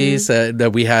Johnsons movies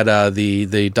that we had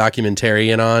the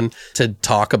documentarian on to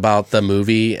talk about the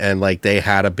movie, and like they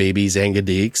had a baby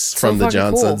Zangadeeks from the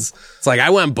Johnsons. Cool. It's like, I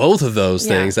want both of those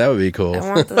things. That would be cool.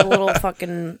 I want the little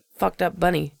fucking fucked up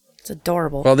bunny. It's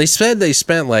adorable. Well, they said they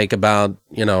spent like about,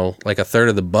 like a third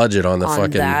of the budget on the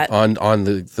on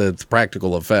the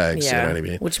practical effects. Yeah, you know what I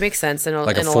mean? Which makes sense in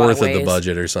like in a fourth of the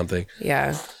budget or something.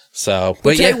 Yeah. So,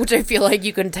 but which I feel like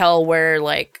you can tell where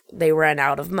like they ran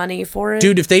out of money for it.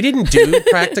 Dude, if they didn't do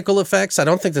practical effects, I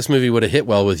don't think this movie would have hit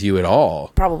well with you at all.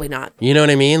 Probably not. You know what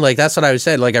I mean? Like, that's what I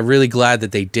said. Like, I'm really glad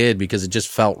that they did, because it just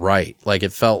felt right. Like,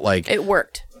 it felt like it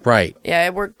worked. Right. Yeah,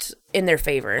 it worked in their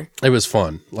favor. It was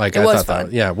fun. Like, I thought fun.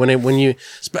 That. Yeah.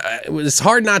 It's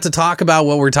hard not to talk about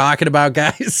what we're talking about,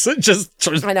 guys. just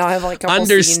I know. I have like a couple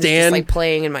scenes just like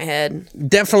playing in my head.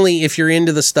 Definitely, if you're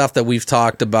into the stuff that we've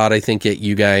talked about, I think that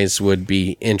you guys would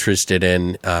be interested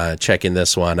in checking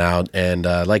this one out. And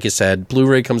like I said,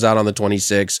 Blu-ray comes out on the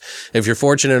 26th. If you're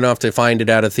fortunate enough to find it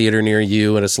at a theater near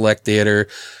you, at a select theater,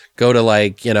 go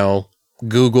to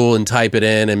Google and type it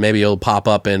in, and maybe it'll pop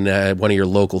up in one of your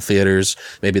local theaters.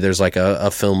 Maybe there's like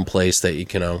a film place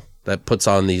that that puts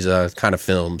on these kind of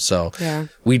films. So yeah,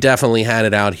 we definitely had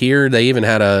it out here. They even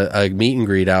had a meet and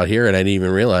greet out here, and I didn't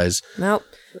even realize. Nope.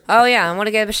 Oh yeah, I want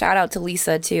to give a shout out to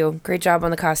Lisa too. Great job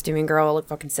on the costuming, girl. I look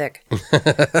fucking sick.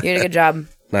 You did a good job.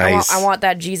 Nice. I want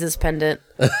that Jesus pendant.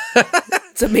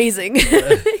 It's amazing.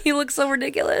 He looks so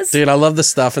ridiculous. Dude, I love the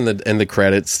stuff in the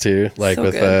credits too, like so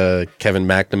with Kevin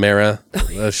McNamara.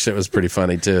 That shit was pretty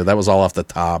funny too. That was all off the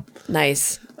top.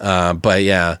 Nice. But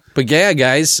yeah,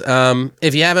 guys,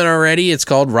 if you haven't already, it's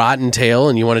called Rotten Tail,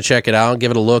 and you want to check it out,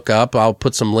 give it a look up. I'll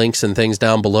put some links and things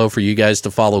down below for you guys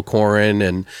to follow Corin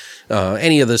and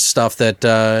any of the stuff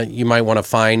that you might want to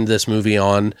find this movie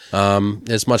on,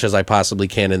 as much as I possibly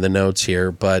can in the notes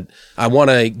here. But I want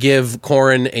to give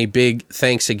Corin a big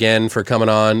thanks again for coming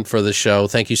on for the show.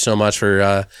 Thank you so much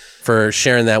for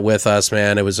sharing that with us,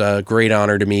 man. It was a great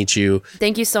honor to meet you.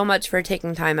 Thank you so much for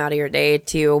taking time out of your day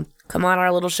to come on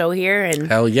our little show here and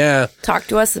hell yeah, talk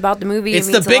to us about the movie. It's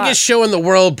the biggest show in the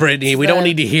world, Brittany. We don't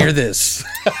need to hear this.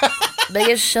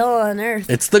 Biggest show on earth.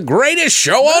 It's the greatest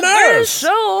show on earth. Biggest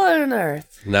show on earth.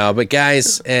 No, but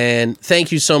guys, and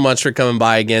thank you so much for coming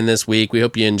by again this week. We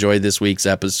hope you enjoyed this week's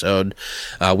episode.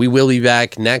 We will be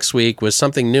back next week with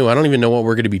something new. I don't even know what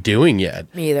we're going to be doing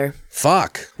yet. Me either.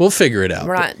 Fuck. We'll figure it out.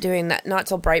 We're not doing that. Not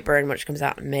till Brightburn, which comes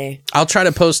out in May. I'll try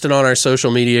to post it on our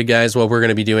social media, guys, what we're going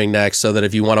to be doing next, so that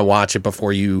if you want to watch it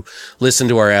before you listen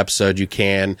to our episode, you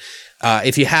can.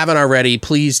 If you haven't already,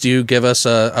 please do give us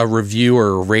a review or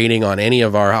a rating on any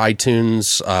of our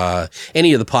iTunes,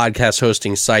 any of the podcast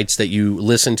hosting sites that you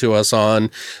listen to us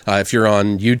on. If you're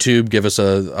on YouTube, give us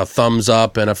a thumbs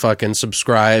up and a fucking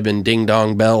subscribe and ding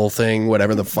dong bell thing,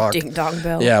 whatever the fuck. Ding dong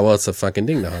bell? Yeah, well, it's a fucking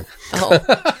ding dong. Oh.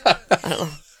 I don't know.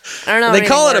 I don't know. They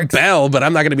call it a bell, but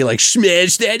I'm not going to be like,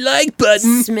 smash that like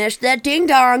button. Smash that ding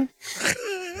dong.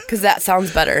 Because that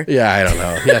sounds better. Yeah, I don't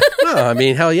know. Yeah. Well, I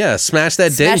mean, hell yeah. Smash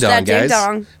that ding dong, guys. Smash that ding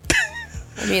dong.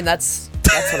 I mean, that's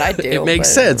what I do. It makes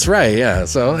sense, right? Yeah.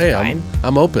 So, hey,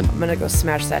 I'm open. I'm going to go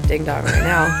smash that ding dong right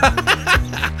now.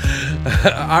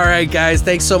 All right, guys.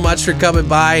 Thanks so much for coming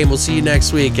by, and we'll see you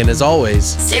next week. And as always,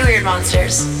 stay weird,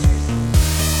 monsters.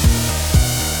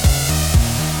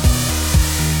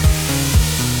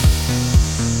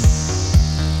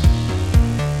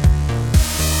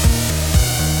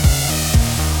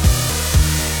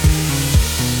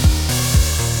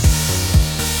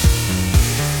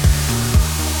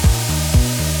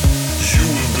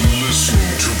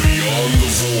 Beyond the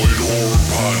Void Horror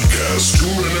Podcast.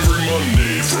 Tune in every Monday